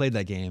games played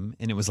that game,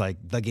 and it was like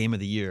the game of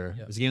the year.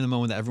 It was the game of the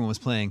moment that everyone was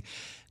playing.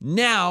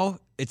 Now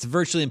it's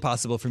virtually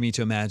impossible for me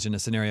to imagine a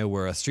scenario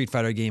where a Street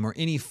Fighter game or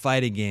any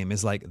fighting game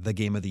is like the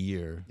game of the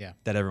year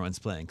that everyone's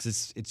playing,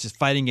 because it's just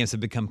fighting games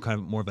have become kind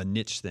of more of a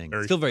niche thing.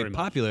 Still very much.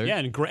 popular. Yeah,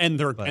 and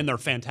they're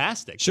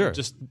fantastic. Sure.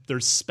 They're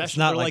special. It's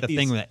not they're like the these,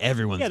 thing that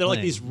everyone's Yeah, they're like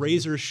playing. these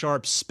razor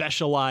sharp,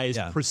 specialized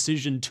Yeah.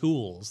 precision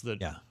tools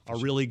that Yeah, are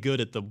really good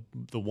at the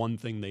one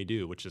thing they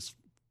do, which is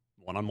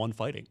one-on-one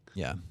fighting.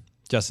 Yeah.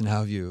 Justin, how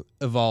have you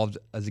evolved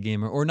as a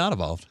gamer or not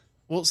evolved?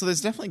 Well, so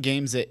there's definitely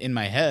games that in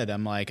my head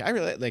I'm like, I'm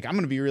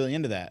going to be really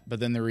into that, but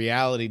then the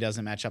reality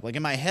doesn't match up. Like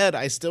in my head,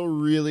 I still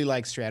really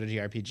like strategy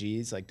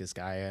RPGs like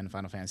Disgaea and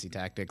Final Fantasy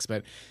Tactics,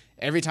 but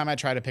every time I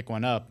try to pick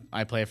one up,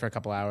 I play it for a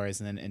couple hours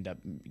and then end up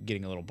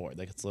getting a little bored.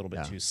 Like it's a little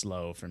bit too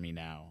slow for me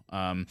now.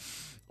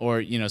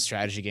 Or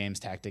strategy games,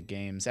 tactic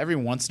games. Every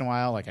once in a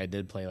while, like I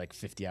did play like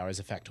 50 hours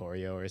of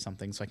Factorio or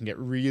something, so I can get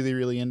really,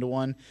 really into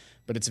one.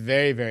 But it's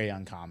very, very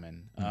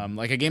uncommon.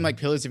 Like a game like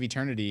Pillars of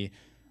Eternity,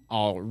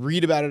 I'll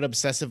read about it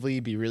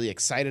obsessively, be really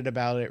excited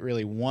about it,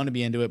 really want to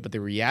be into it. But the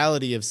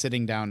reality of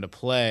sitting down to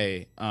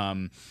play,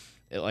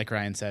 like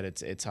Ryan said,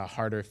 it's a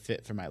harder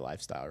fit for my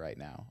lifestyle right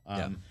now.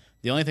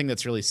 The only thing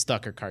that's really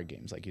stuck are card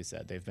games, like you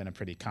said. They've been a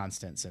pretty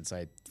constant since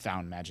I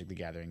found Magic the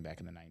Gathering back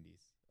in the 90s.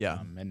 Yeah.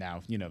 And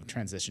now,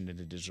 transitioned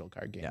into digital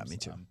card games. Yeah, me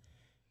too.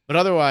 But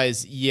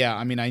otherwise, yeah,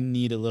 I mean, I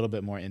need a little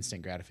bit more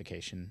instant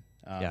gratification.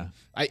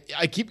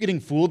 I keep getting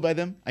fooled by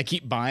them. I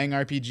keep buying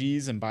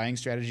RPGs and buying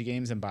strategy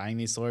games and buying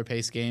these slower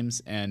paced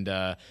games, and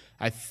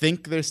I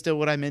think they're still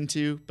what I'm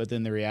into. But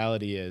then the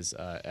reality is,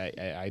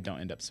 I don't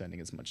end up spending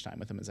as much time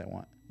with them as I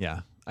want.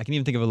 Yeah. I can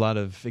even think of a lot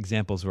of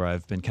examples where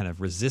I've been kind of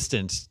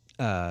resistant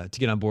to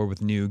get on board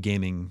with new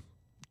gaming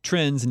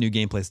trends and new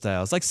gameplay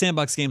styles. Like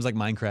sandbox games like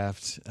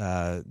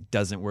Minecraft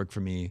doesn't work for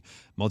me.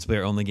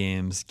 Multiplayer only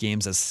games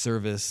as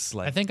service.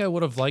 Like I think I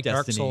would have liked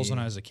Dark Destiny. Souls when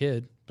I was a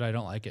kid, but I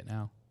don't like it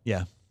now.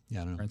 Yeah.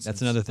 Yeah, I don't know. For instance.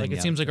 That's another thing. Like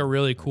it seems like a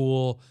really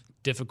cool,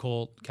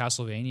 difficult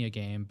Castlevania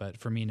game, but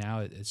for me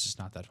now, it's just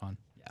not that fun.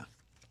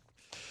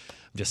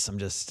 I'm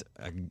just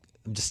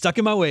stuck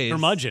in my ways.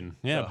 Curmudgeon.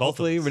 Yeah, both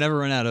Hopefully, of us. we never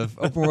run out of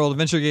open world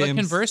adventure But games.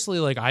 conversely,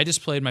 like I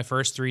just played my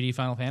first 3D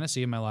Final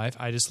Fantasy in my life.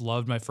 I just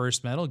loved my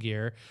first Metal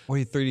Gear. Or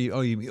you 30.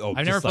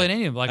 I've never played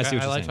any of them. Like see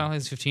what I you're like saying. Final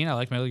Fantasy 15. I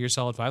like Metal Gear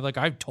Solid 5. Like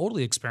I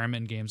totally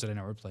experiment in games that I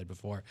never played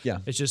before. Yeah.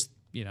 It's just,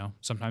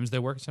 sometimes they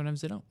work,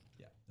 sometimes they don't.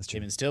 That's true.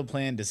 I've been still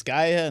playing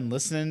Disgaea and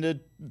listening to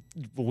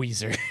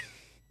Weezer.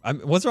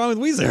 What's wrong with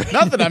Weezer?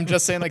 Nothing. I'm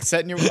just saying, like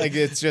setting your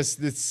it's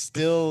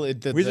still.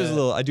 Weezer's a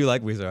little. I do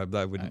like Weezer.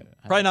 I wouldn't.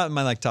 Probably not in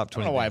my top I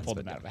 20. don't know why I bands, pulled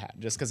but him out of a hat.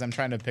 Just because I'm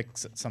trying to pick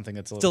something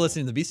that's a Still little.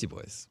 listening to the Beastie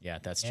Boys. Yeah,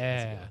 that's true.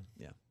 Yeah.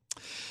 Yeah.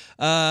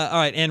 All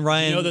right, and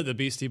Ryan. You know that the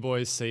Beastie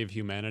Boys save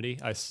humanity?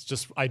 I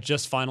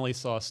just finally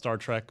saw Star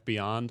Trek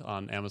Beyond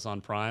on Amazon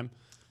Prime.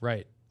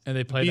 Right. And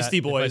they play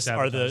Beastie that, they play Boys are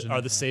Sabotage in the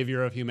it,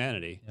 savior of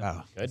humanity.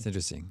 Wow, that's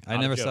interesting. I Not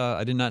a never joke. saw.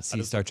 I did not That see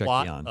is Star the Trek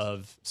plot Beyond.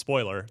 of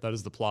spoiler. That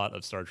is the plot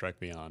of Star Trek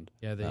Beyond.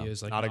 Yeah, they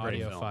use like Not an a great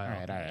audio film. file,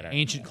 All right.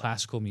 ancient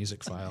classical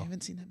music I file.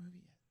 haven't seen that movie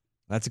yet.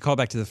 That's a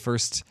callback to the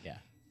first Yeah.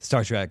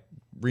 Star Trek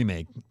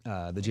remake,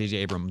 the J.J.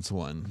 Abrams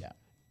one. Yeah.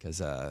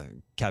 Because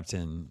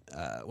Captain,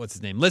 what's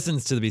his name,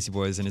 listens to the Beastie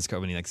Boys in his car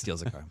when he next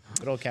steals a car.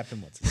 Good old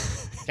Captain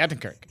Captain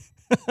Kirk.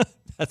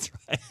 That's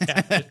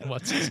right.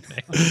 What's his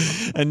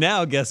name? And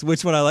now, guess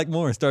which one I like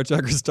more, Star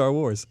Trek or Star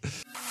Wars?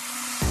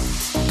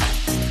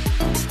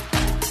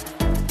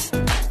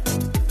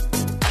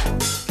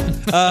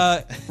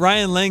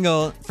 Ryan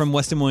Langle from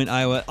West Des Moines,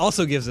 Iowa,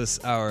 also gives us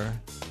our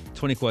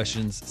 20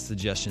 questions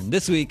suggestion.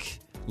 This week,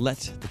 let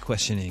the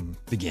questioning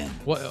begin.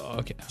 What?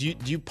 Okay. Do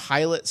you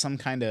pilot some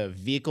kind of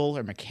vehicle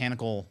or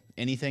mechanical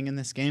anything in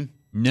this game?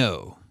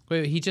 No.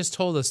 Wait, he just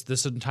told us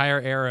this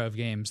entire era of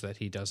games that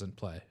he doesn't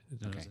play.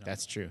 Okay,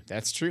 that's true.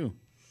 That's true.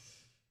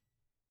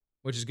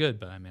 Which is good,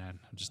 but I mean,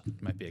 just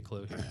might be a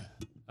clue here.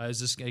 Is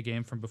this a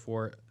game from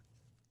before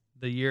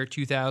the year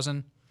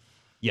 2000?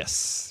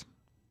 Yes.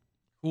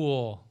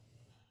 Cool.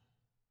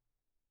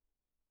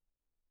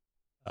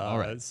 All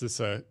right. Is this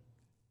a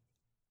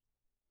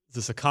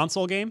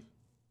console game?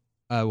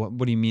 What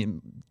do you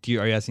mean?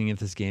 Are you asking if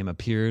this game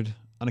appeared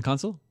on a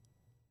console?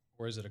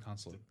 Or is it a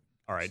console?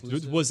 All right.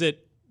 Exclusive? Was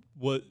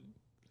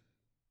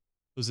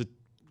it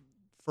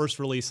first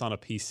release on a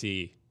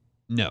PC?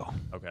 No.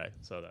 Okay,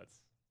 so that's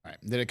All right.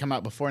 Did it come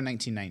out before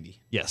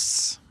 1990?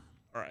 Yes.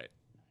 all right.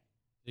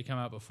 Did it come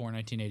out before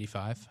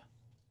 1985?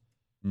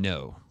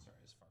 No.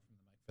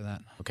 For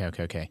that.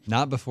 Okay.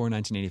 Not before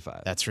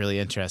 1985. That's really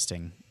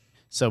interesting.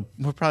 So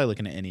we're probably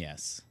looking at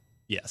NES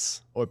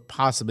Yes. or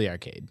possibly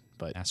arcade,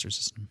 but Master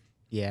System.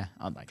 yeah,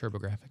 unlikely.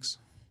 TurboGrafx.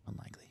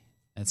 Unlikely.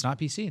 And it's not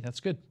PC. That's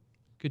good.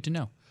 Good to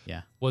know.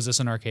 Yeah. Was this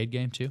an arcade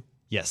game too?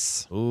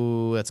 Yes.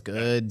 Ooh, that's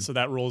good. So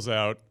that rules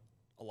out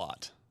a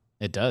lot.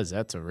 It does.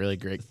 That's a really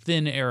great.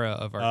 Thin era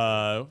of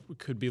arcade. We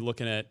could be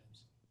looking at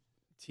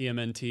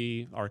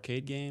TMNT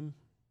arcade game.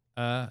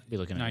 Be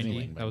looking at 90.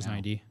 anything by That was now.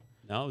 90.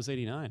 No, it was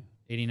 89.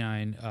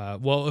 89.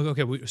 Well,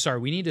 okay.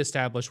 We need to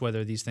establish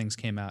whether these things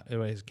came out.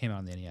 It came out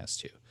on the NES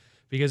too,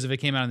 because if it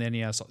came out on the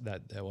NES,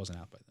 that wasn't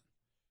out by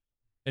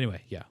then.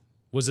 Anyway, yeah.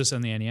 Was this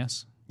on the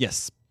NES?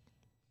 Yes.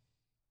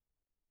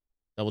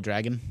 Double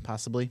Dragon,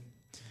 possibly.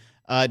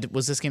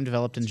 Was this game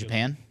developed in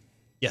Japan?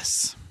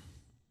 Yes.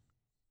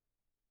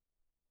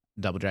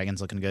 Double Dragon's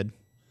looking good.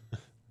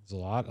 There's a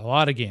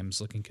lot of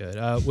games looking good.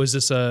 Was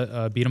this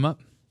a beat 'em up?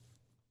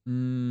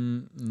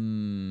 No.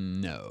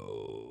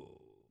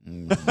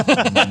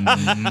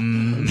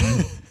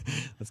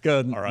 Let's go.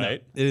 All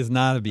right. It is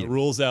not a It beat.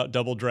 rules out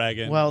Double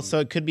Dragon. Well, so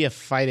it could be a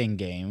fighting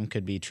game.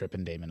 Could be Trip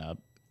and Damon Up.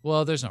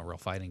 Well, there's no real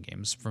fighting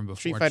games from before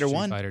Street Fighter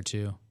 1? Street Fighter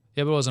 2.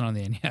 Yeah, but it wasn't on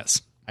the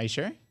NES. Are you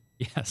sure?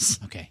 Yes.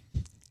 Okay.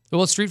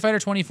 Well, Street Fighter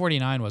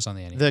 2049 was on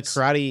the NES. The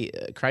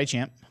Karate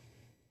Champ.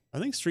 I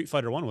think Street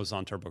Fighter 1 was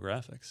on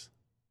TurboGrafx.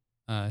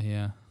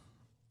 Yeah.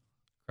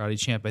 Karate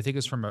Champ. I think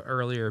it's from an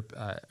earlier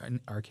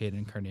arcade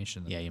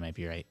incarnation. Yeah, you might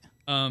be right.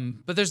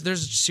 But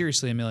there's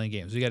seriously a million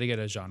games. We got to get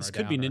a genre. This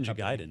could be down or a Ninja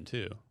couple. Gaiden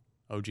too.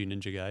 OG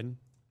Ninja Gaiden.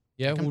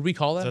 Yeah, would we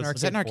call that an Was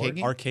arcade? that an arcade port?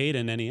 game? Arcade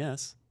and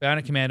NES.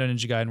 Bionic Commando and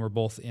Ninja Gaiden were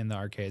both in the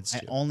arcades. I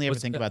Too. only ever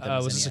think about them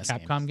as Was this a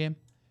NES Capcom games. game?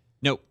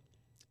 Nope.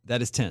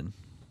 That is 10.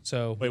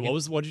 So Wait,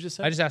 what did you just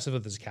say? I just asked if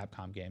it was a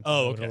Capcom game.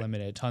 Oh, It would okay.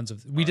 eliminate tons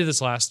of. We did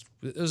this last.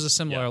 It was a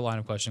similar Yeah. line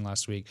of questioning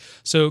last week.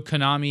 So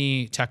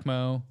Konami,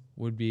 Tecmo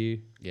would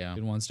be Yeah.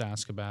 good ones to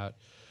ask about.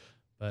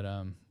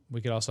 But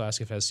we could also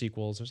ask if it has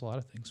sequels. There's a lot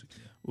of things.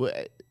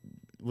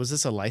 Was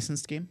this a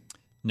licensed game?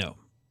 No.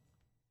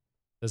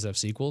 Does it have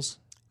sequels?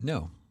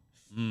 No.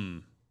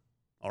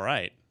 All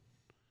right.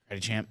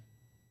 Karate Champ.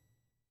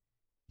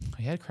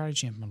 I had Karate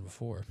Champ on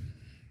before.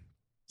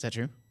 Is that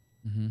true?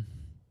 Mm-hmm.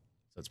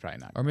 So it's probably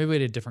not. Or maybe we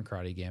had a different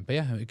karate game. But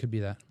yeah, it could be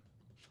that.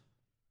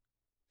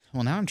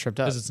 Well, now I'm tripped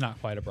up. Because it's not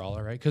quite a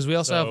brawler, right? Because we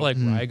also have like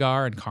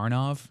Rygar and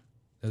Karnov.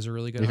 Those are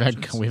really good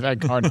options. We've had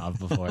Karnov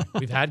before.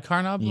 We've had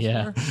Karnov before.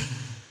 Yeah.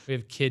 We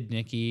have Kid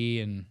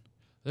Nicky and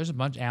there's a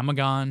bunch.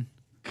 Amagon.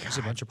 There's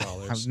a bunch of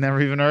brawlers. I've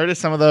never even heard of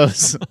some of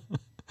those.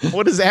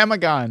 What is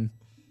Amagon?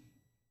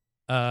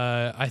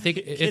 I think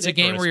it's a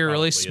game Icarus where you're really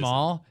probably isn't.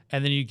 small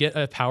and then you get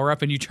a power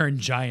up and you turn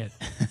giant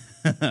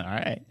All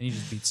right. and you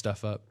just beat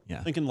stuff up.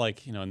 Yeah. Thinking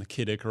like, in the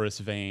Kid Icarus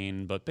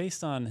vein, but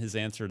based on his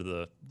answer to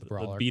the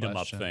brawler beat 'em up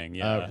question. thing.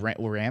 Yeah.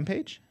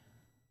 Rampage?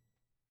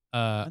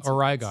 Or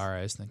Rygar,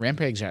 I was thinking.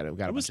 Rampage got a it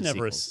bunch was of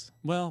never sequels.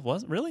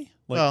 was it really?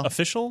 Like Well,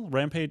 official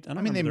Rampage? I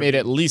mean, they made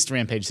at least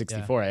Rampage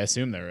 64. Yeah. I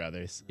assume there were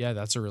others. Yeah,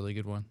 that's a really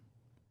good one.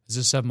 Does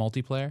this have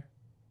multiplayer?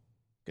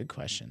 Good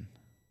question.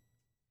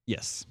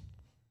 Yes.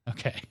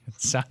 Okay,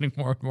 it's sounding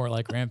more and more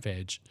like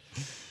Rampage.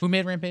 Who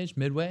made Rampage?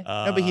 Midway?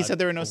 No, but he said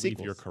there were no I believe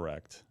sequels. You're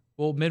correct.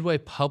 Well, Midway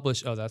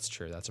published. Oh, that's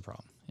true. That's a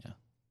problem. Yeah.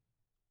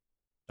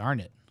 Darn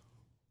it.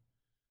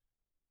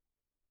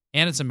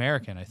 And it's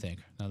American, I think.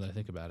 Now that I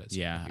think about it, so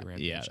it Yeah, can't be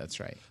Rampage. yeah, that's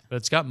right. But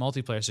it's got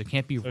multiplayer, so it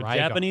can't be So Rygar.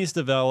 Japanese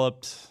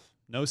developed,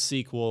 no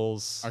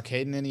sequels.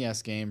 Arcade and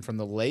NES game from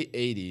the late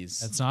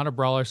 80s. It's not a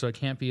brawler, so it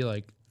can't be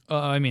like.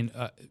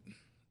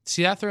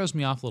 See, that throws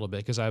me off a little bit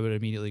because I would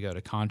immediately go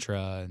to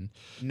Contra and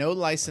No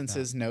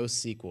licenses, no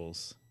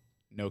sequels,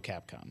 no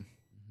Capcom.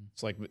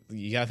 So like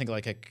you gotta think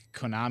like a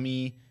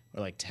Konami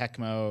or like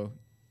Tecmo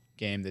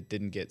game that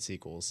didn't get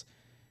sequels.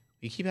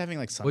 You keep having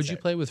like would you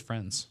Sunset play with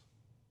friends?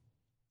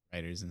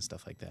 Riders and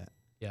stuff like that.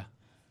 Yeah.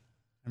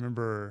 I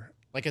remember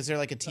Like, is there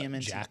like a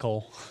TMNT?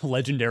 Jackal,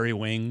 Legendary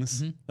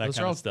Wings, that those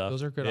kind are all, of stuff.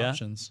 Those are good Yeah.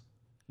 options.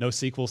 No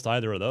sequels to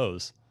either of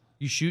those.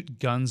 You shoot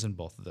guns in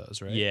both of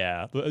those, right?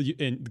 Yeah,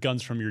 and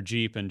guns from your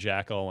Jeep and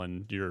Jackal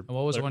and your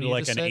what was the one you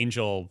like just an said?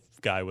 angel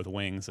guy with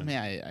wings. I And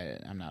mean,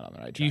 I'm not on the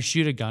right Do you track.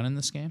 shoot a gun in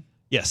this game?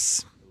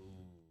 Yes.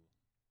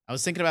 I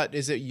was thinking about,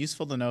 is it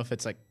useful to know if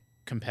it's like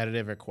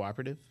competitive or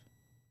cooperative?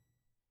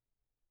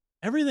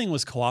 everything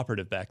was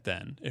cooperative back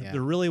then. Yeah.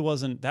 There really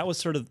wasn't. That was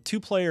sort of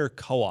 2-player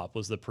co-op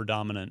was the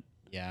predominant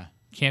Yeah.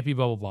 Can't be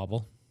Bubble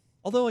Bobble.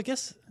 Although I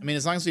guess I mean,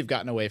 as long as we've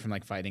gotten away from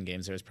like fighting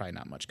games, there was probably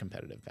not much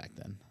competitive back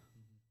then.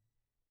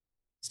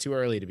 It's too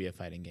early to be a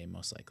fighting game,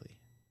 most likely.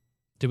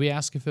 Did we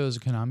ask if it was a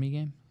Konami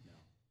game? No.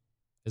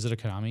 Is it a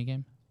Konami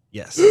game?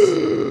 Yes.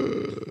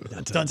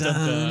 dun, dun,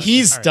 dun.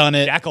 He's done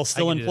it. Jackal's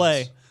still I in can do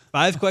play. this.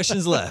 5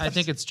 questions left. I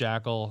think it's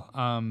Jackal.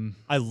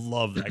 I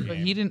love that But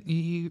game. he didn't.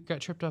 He got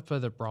tripped up by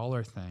the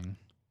brawler thing.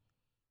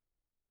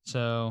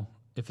 So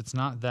if it's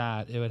not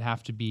that, it would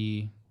have to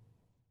be.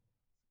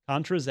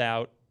 Contra's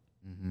out.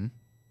 Mm-hmm.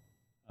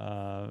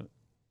 Uh,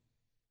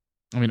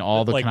 I mean,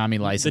 all the like, Konami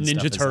license. the Ninja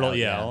stuff is Turtle, out,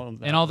 yeah.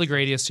 And all the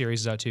Gradius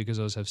series is out too because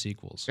those have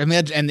sequels. And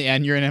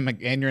you're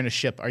in a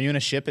ship. Are you in a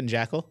ship in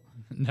Jackal?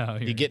 No,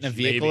 You get in a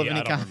vehicle Maybe, of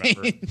any I don't kind?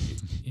 remember.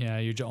 yeah,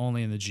 you're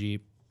only in the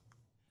Jeep.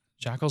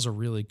 Jackal's a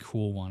really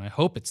cool one. I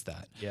hope it's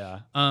that.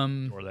 Yeah.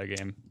 Um, Or that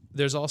game.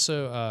 there's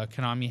also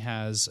Konami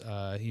has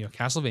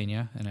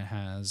Castlevania, and it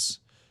has.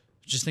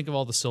 Just think of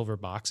all the silver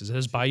boxes. It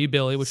has Bayou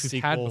Billy, which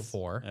we've had Sequels,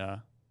 before, Yeah.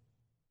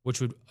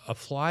 which would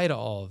apply to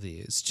all of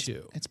these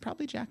too. It's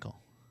probably Jackal.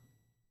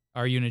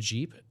 Are you in a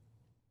Jeep?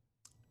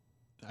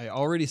 I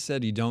already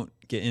said you don't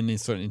get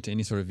into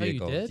any sort of Oh, you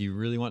vehicle. did? Do you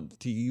really want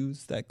to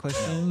use that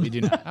question? We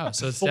do not. Oh,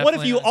 so it's But what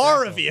if definitely you not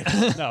are a Jackal.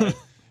 vehicle? No,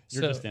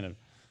 you're So- just in it.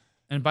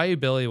 And Bayou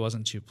Billy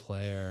wasn't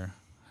 2-player,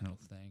 I don't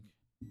think.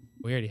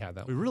 We already had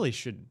that We one. really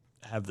should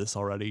have this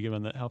already,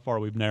 given that how far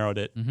we've narrowed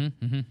it.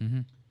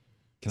 Konami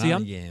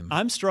See, game.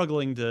 I'm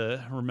struggling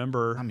to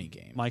remember Konami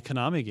game. my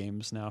Konami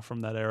games now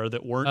from that era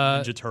that weren't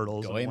Ninja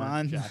Turtles. and Goemon?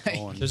 weren't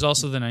Jackal and- There's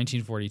also the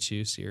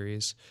 1942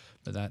 series,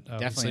 but that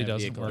obviously a doesn't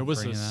vehicle. work There was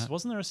for any of this, that.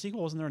 wasn't there a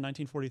sequel? Wasn't there a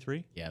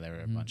 1943? Yeah, there were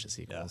a bunch of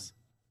sequels.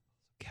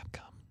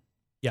 Capcom.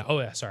 Yeah. Oh,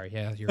 yeah. Sorry.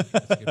 Yeah,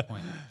 that's a good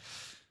point.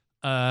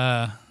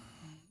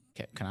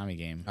 Konami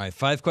game. All right,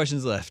 5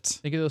 questions left.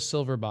 Think of those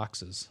silver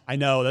boxes. I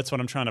know. That's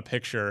what I'm trying to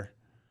picture.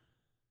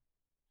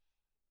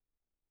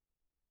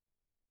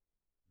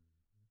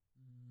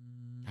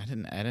 I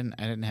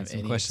didn't have Some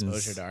any questions.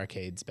 exposure to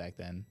arcades back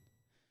then.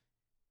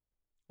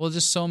 Well,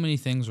 just so many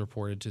things were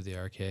ported to the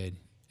arcade.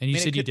 And you I mean, it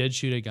said you could- did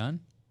shoot a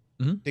gun?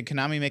 Did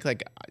Konami make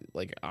like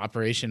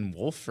Operation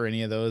Wolf or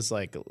any of those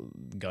like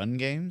gun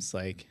games?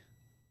 Like,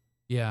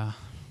 Yeah,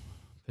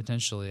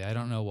 potentially. I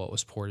don't know what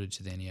was ported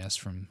to the NES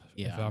from.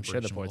 yeah, if I'm sure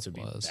the Operation ports Wolf would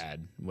be was.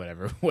 bad.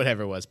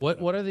 Whatever was.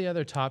 What are the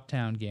other top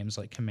down games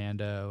like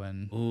Commando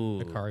and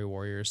Ooh, Ikari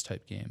Warriors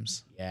type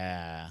games?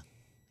 yeah,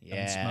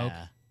 Smoke?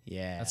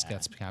 yeah. That's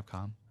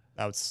Capcom.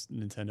 That was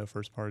Nintendo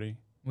first party.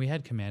 We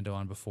had Commando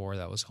on before.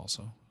 That was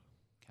also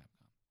Capcom.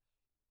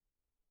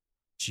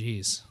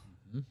 Jeez,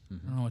 I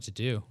don't know what to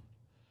do.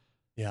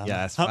 Yeah, Yeah,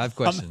 that's I'm- 5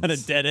 I'm at a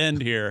questions. dead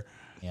end here.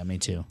 Yeah, me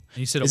too. And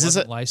you said it Is this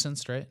wasn't a-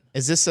 licensed, right?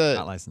 Is this Not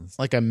a licensed.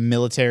 like a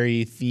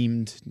military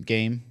themed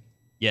game?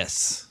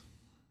 Yes.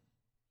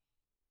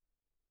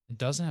 It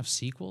doesn't have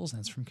sequels, and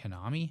it's from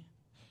Konami.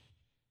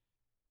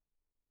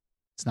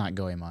 It's not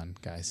Goemon,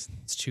 guys.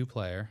 It's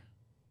 2-player.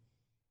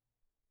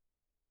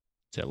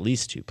 It's at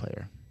least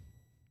 2-player.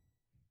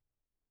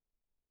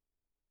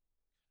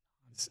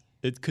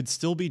 It could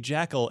still be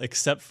Jackal,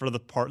 except for the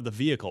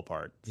vehicle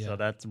part. Yeah. So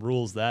that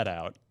rules that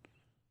out.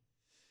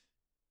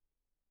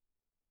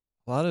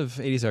 A lot of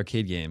 80s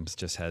arcade games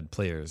just had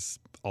players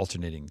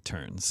alternating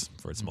turns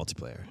for Mm-hmm. its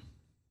multiplayer.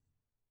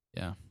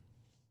 Yeah.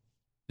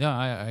 Yeah,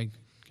 I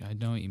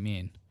know what you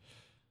mean.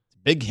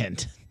 Big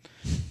hint.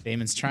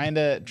 Damon's trying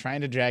to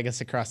drag us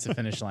across the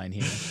finish line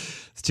here.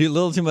 It's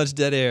little too much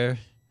dead air.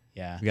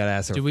 Yeah. We got to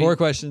ask her Do we- 4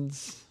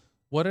 questions.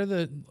 What are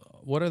the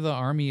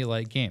army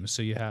like games?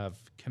 So you have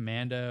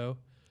Commando,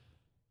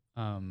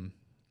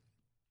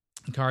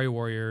 Ikari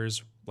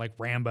Warriors, like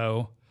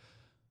Rambo,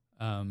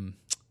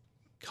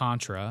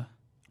 Contra.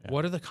 Yeah.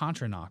 What are the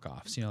Contra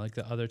knockoffs? You know, like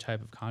the other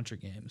type of Contra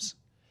games.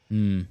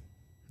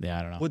 Yeah,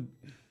 I don't know. Would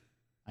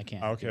I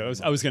can't. okay?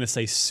 I was gonna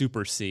say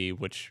Super C,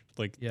 which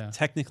like Yeah.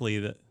 technically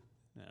yeah,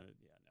 never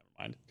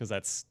mind, because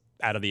that's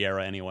out of the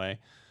era anyway.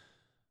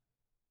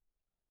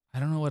 I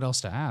don't know what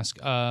else to ask.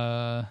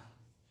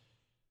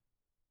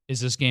 Is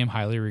this game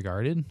highly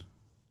regarded?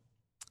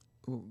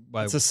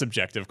 Why, It's a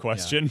subjective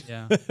question.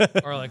 Yeah.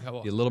 Or like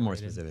how be a little more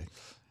rated? specific.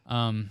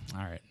 All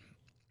right.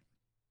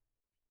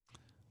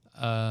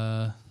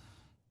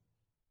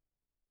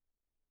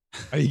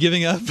 Are you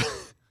giving up?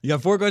 You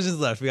got 4 questions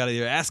left. We got to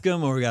either ask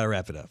them or we got to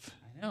wrap it up.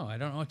 I know. I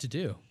don't know what to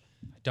do.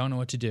 I don't know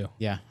what to do.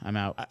 Yeah, I'm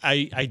out.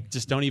 I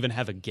just don't even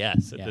have a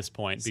guess at Yeah, this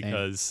point same.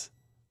 because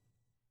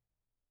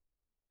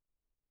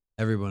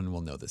Everyone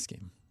will know this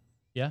game.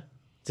 Yeah.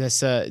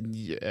 This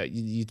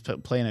you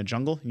play in a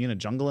jungle? You in a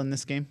jungle in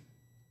this game?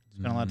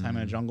 Spend a lot of time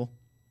in a jungle?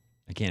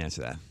 I can't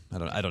answer that.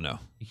 I don't know.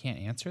 You can't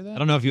answer that? I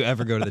don't know if you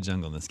ever go to the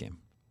jungle in this game.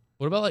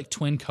 What about like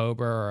Twin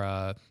Cobra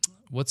or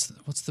what's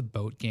the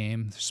boat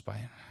game?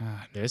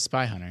 There's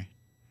Spy Hunter.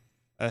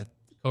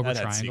 Cobra That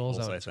had Triangle, is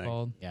that sequels, what I it's think.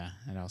 called? Yeah,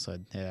 and also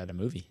it had a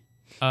movie.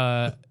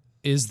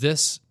 Is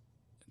this?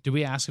 Did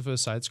we ask if it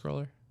was side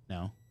scroller?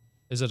 No.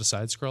 Is it a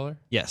side scroller?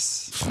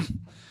 Yes.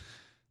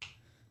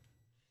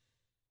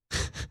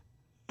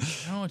 I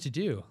don't know what to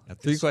do. Got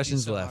 3 It's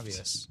questions so left.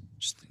 Obvious.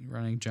 Just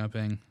running,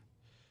 jumping.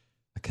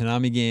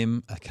 Konami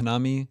game, a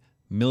Konami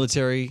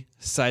military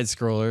side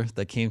scroller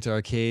that came to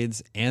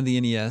arcades and the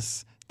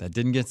NES that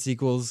didn't get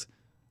sequels.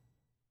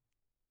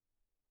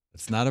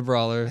 It's not a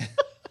brawler.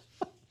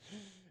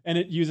 And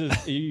it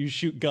uses you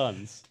shoot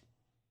guns.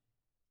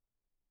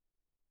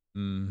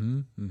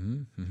 And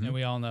And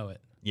we all know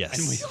it. yes.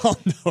 And we all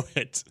know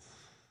it.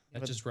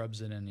 That just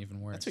rubs it in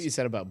even worse. That's what you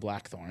said about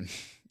Blackthorn.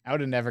 I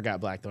would have never got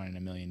Blackthorn in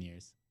a million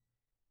years.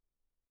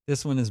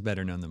 This one is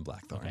better known than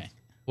Blackthorn. Okay.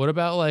 What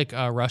about like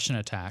Russian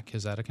Attack?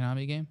 Is that a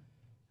Konami game?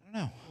 I don't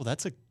know. Well,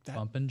 that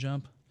Bump and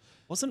jump?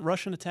 wasn't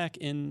Russian Attack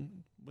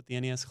in with the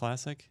NES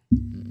Classic.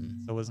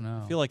 So was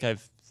No. I feel like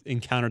I've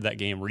encountered that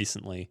game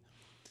recently.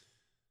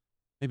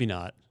 Maybe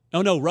not.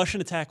 Oh no, Russian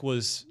Attack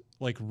was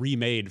like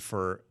remade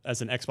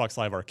as an Xbox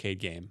Live Arcade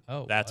game.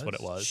 Oh, That's what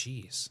it was.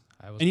 Jeez.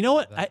 And you know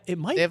what? It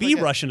might They have be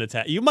like a- Russian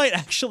Attack. You might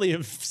actually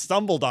have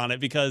stumbled on it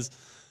because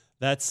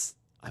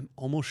I'm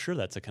almost sure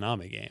that's a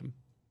Konami game.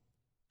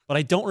 But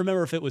I don't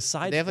remember if it was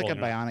side. They have like a scrolling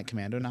or not. Bionic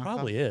Commando knockoff.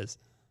 Probably is.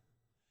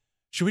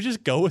 Should we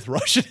just go with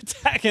Russian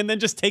Attack and then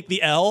just take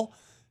the L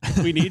if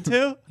we need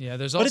to? Yeah,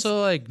 there's But it's-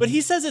 also like. But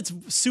he says it's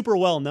super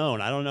well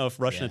known. I don't know if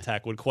Russian Yeah.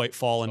 Attack would quite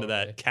fall into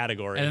Totally. that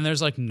category. And then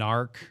there's like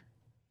Narc,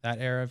 that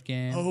era of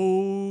game.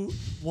 oh,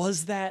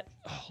 was that?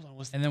 Oh, hold on,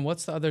 was that? And then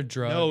what's the other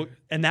drug? No,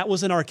 and that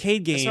was an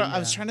arcade That's game. what- I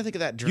was trying to think of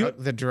that drug.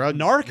 The drug.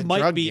 Narc the might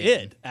drug be game.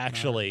 it,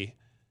 actually.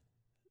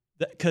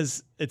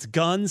 Because it's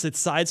guns, it's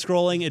side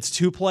scrolling, it's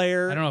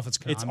 2-player. I don't know if it's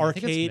Konami. It's I think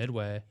arcade. it's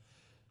Midway.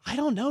 I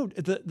don't know.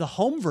 The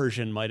home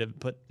version might have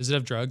put Does it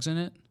have drugs in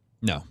it?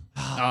 No.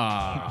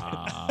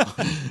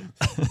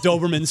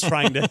 Doberman's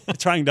trying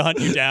to hunt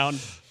you down.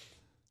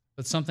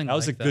 But something That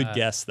was like a good that.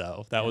 guess,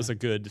 though. That was a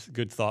good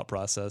thought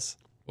process.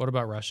 What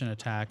about Russian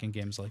Attack and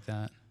games like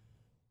that?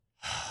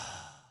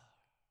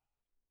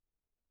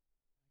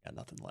 Got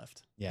nothing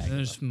left. Yeah. And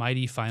there's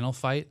Mighty Final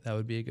Fight. That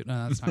would be a good.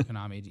 No, that's not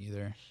Konami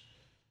either.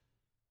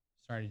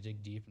 Sorry to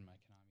dig deep in my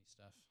Konami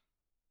stuff.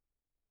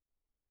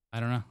 I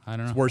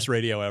don't know. Worst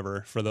radio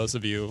ever for those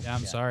of you. Yeah,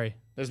 I'm sorry.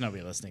 There's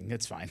nobody listening.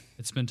 It's fine.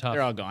 It's been tough.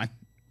 They're all gone.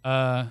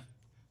 Yeah.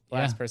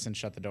 Last person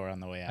shut the door on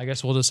the way out. I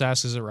guess we'll just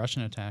ask: is it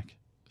Russian Attack?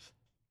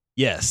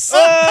 Yes.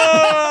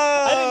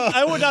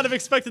 I would not have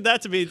expected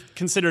that to be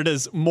considered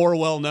as more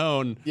well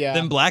known. Yeah.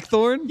 Then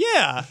Blackthorn?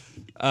 Yeah.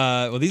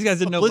 Well, these guys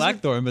didn't know Blizzard-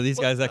 Blackthorn, but these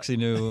guys actually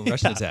knew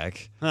Russian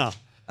Attack. Oh.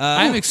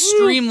 I'm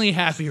extremely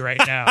happy right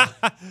now.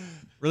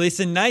 Released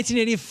in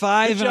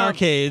 1985 in Good job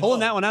arcades.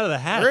 Pulling that one out of the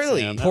hat.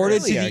 Early. Sam.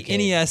 Ported to Early the arcade.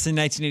 NES in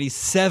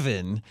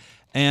 1987.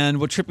 And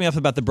what tripped me up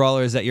about the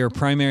brawler is that your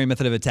primary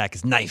method of attack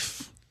is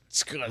knife.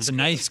 It's a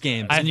knife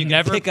game. I've And you can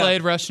never pick up-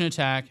 played Russian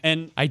Attack,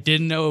 And I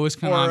didn't know it was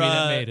Konami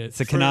that made it.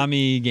 It's a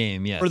Konami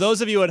game, yes. for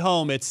those of you at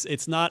home,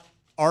 it's not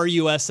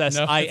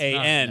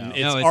RUSSIAN.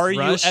 No,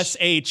 it's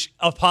RUSH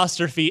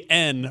apostrophe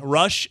N.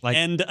 Rush Like-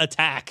 and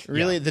attack.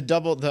 Really,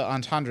 the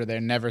entendre there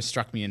never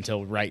struck me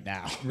until right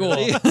now.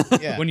 Cool.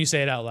 Yeah. When you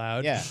say it out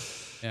loud. Yeah.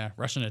 Yeah,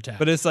 Russian Attack.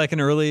 But it's like an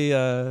early,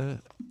 well,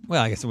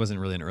 I guess it wasn't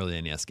really an early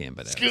NES game,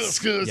 but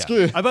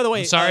By the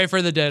way, Sorry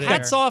for the dead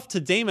hats air. off to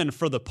Damon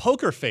for the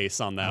poker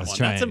face on that was one.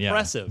 trying, That's yeah.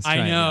 impressive.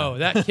 I know.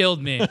 That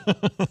killed me.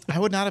 I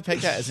would not have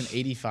picked that as an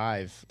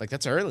 85. Like,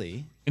 that's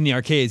early. in the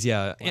arcades,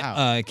 yeah.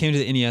 Wow. It came to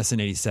the NES in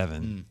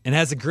 87 and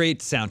has a great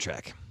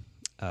soundtrack.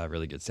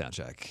 Really good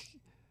soundtrack.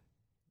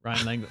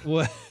 Ryan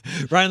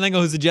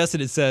Lango, who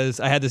suggested it, says,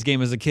 I had this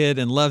game as a kid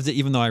and loved it,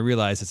 even though I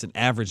realized it's an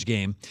average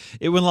game.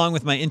 It went along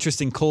with my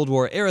interest in Cold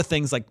War era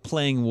things like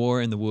playing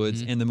War in the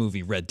Woods and the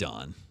movie Red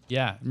Dawn.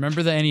 Yeah.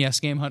 Remember the NES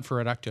game Hunt for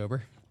Red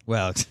October?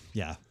 Well,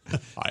 yeah.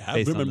 I have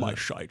Based him on in my the-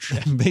 sights.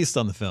 Based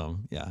on the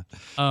film, yeah.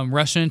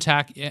 Russian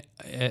Attack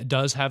it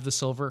does have the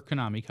silver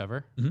Konami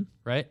cover,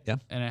 right? Yeah.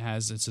 And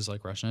it says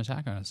like Russian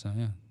Attack on it. So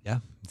yeah, Yeah.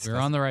 we're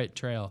on the right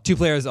trail. Two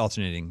players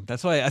alternating.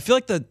 That's why I feel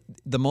like the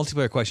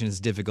multiplayer question is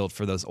difficult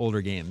for those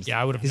older games.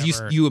 Yeah, I would have 'Cause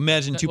never- you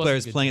imagine two wasn't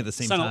players a good playing game. at the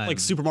same Sound time. like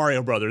Super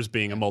Mario Brothers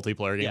being a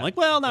multiplayer game. Yeah. Like,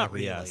 well, not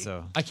really. Yeah,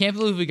 so I can't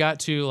believe we got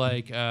to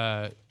like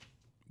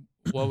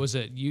what was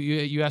it?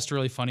 You asked a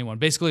really funny one.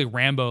 Basically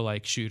Rambo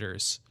like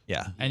shooters.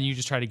 yeah. And you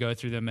just try to go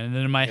through them, and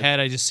then in my head,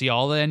 I just see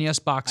all the NES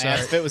box I asked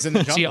art. if it was in the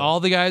jungle. See all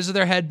the guys with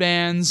their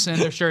headbands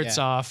and their shirts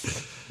Yeah.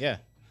 off. Yeah.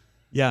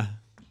 Yeah.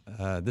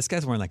 This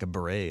guy's wearing like a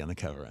beret on the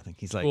cover. I think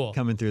he's like Cool.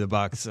 coming through the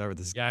box with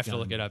this. Yeah, I have to gun.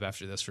 look it up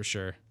after this for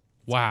sure.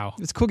 Wow,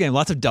 It's a cool game.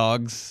 Lots of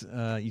dogs.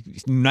 You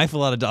knife a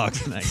lot of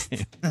dogs in that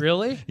game.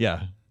 really?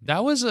 Yeah.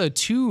 That was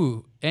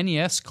 2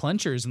 NES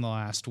clenchers in the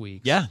last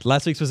week. Yeah.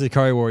 Last week's was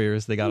Ikari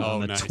Warriors. They got it Oh,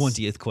 on the nice.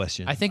 20th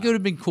question. I think it would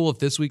have been cool if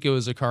this week it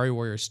was Ikari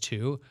Warriors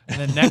 2, and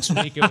then next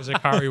week it was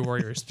Ikari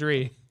Warriors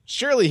 3.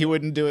 Surely he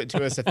wouldn't do it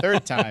to us a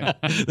third time.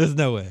 There's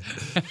no way.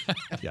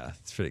 Yeah,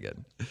 it's pretty good.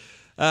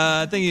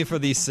 Thank you for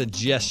the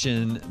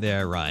suggestion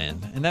there, Ryan.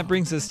 And that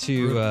brings us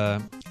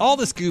to all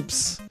the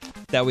scoops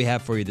that we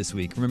have for you this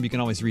week. Remember, you can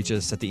always reach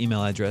us at the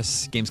email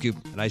address,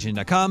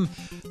 gamescoop@ign.com.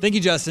 Thank you,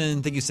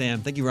 Justin. Thank you,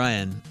 Sam. Thank you,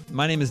 Ryan.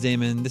 My name is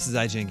Damon. This is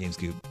IGN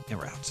Gamescoop, and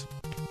we're out.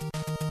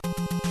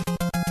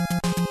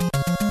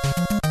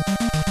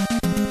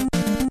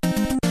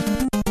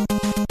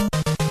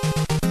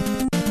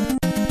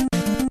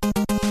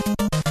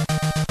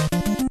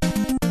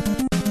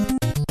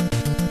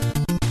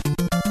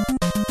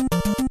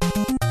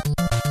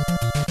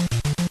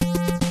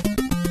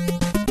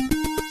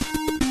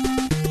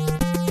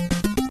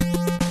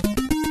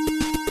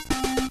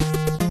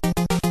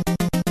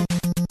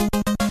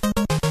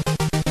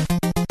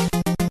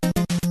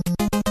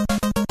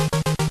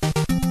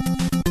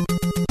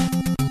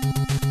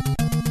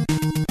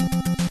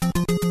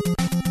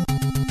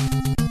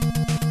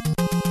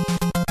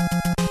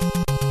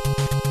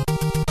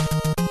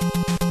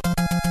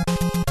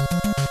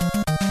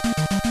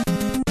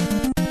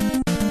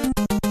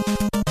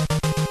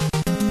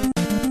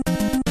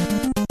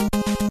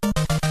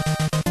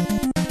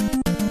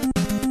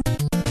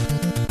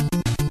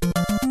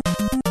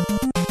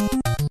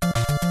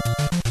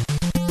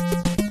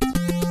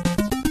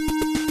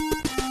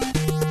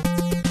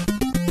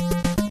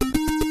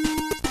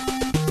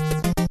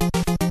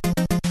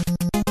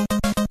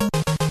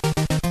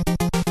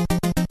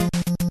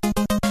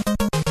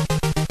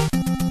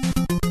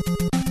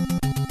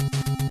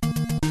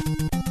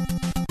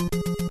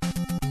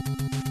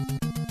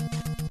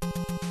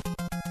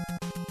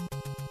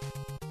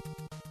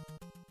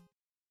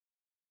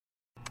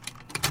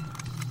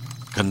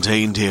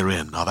 Contained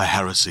herein are the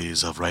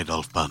heresies of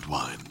Radolf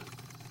Burntwine,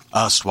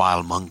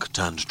 erstwhile monk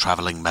turned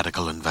traveling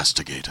medical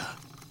investigator.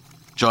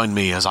 Join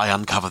me as I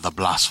uncover the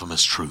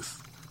blasphemous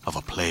truth of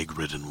a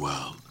plague-ridden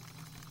world,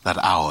 that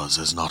ours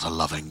is not a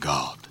loving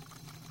God,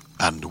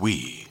 and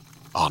we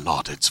are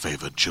not its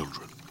favored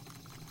children.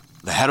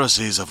 The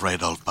Heresies of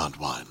Radolf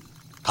Burntwine,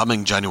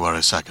 coming January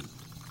 2nd,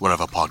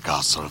 wherever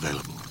podcasts are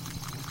available.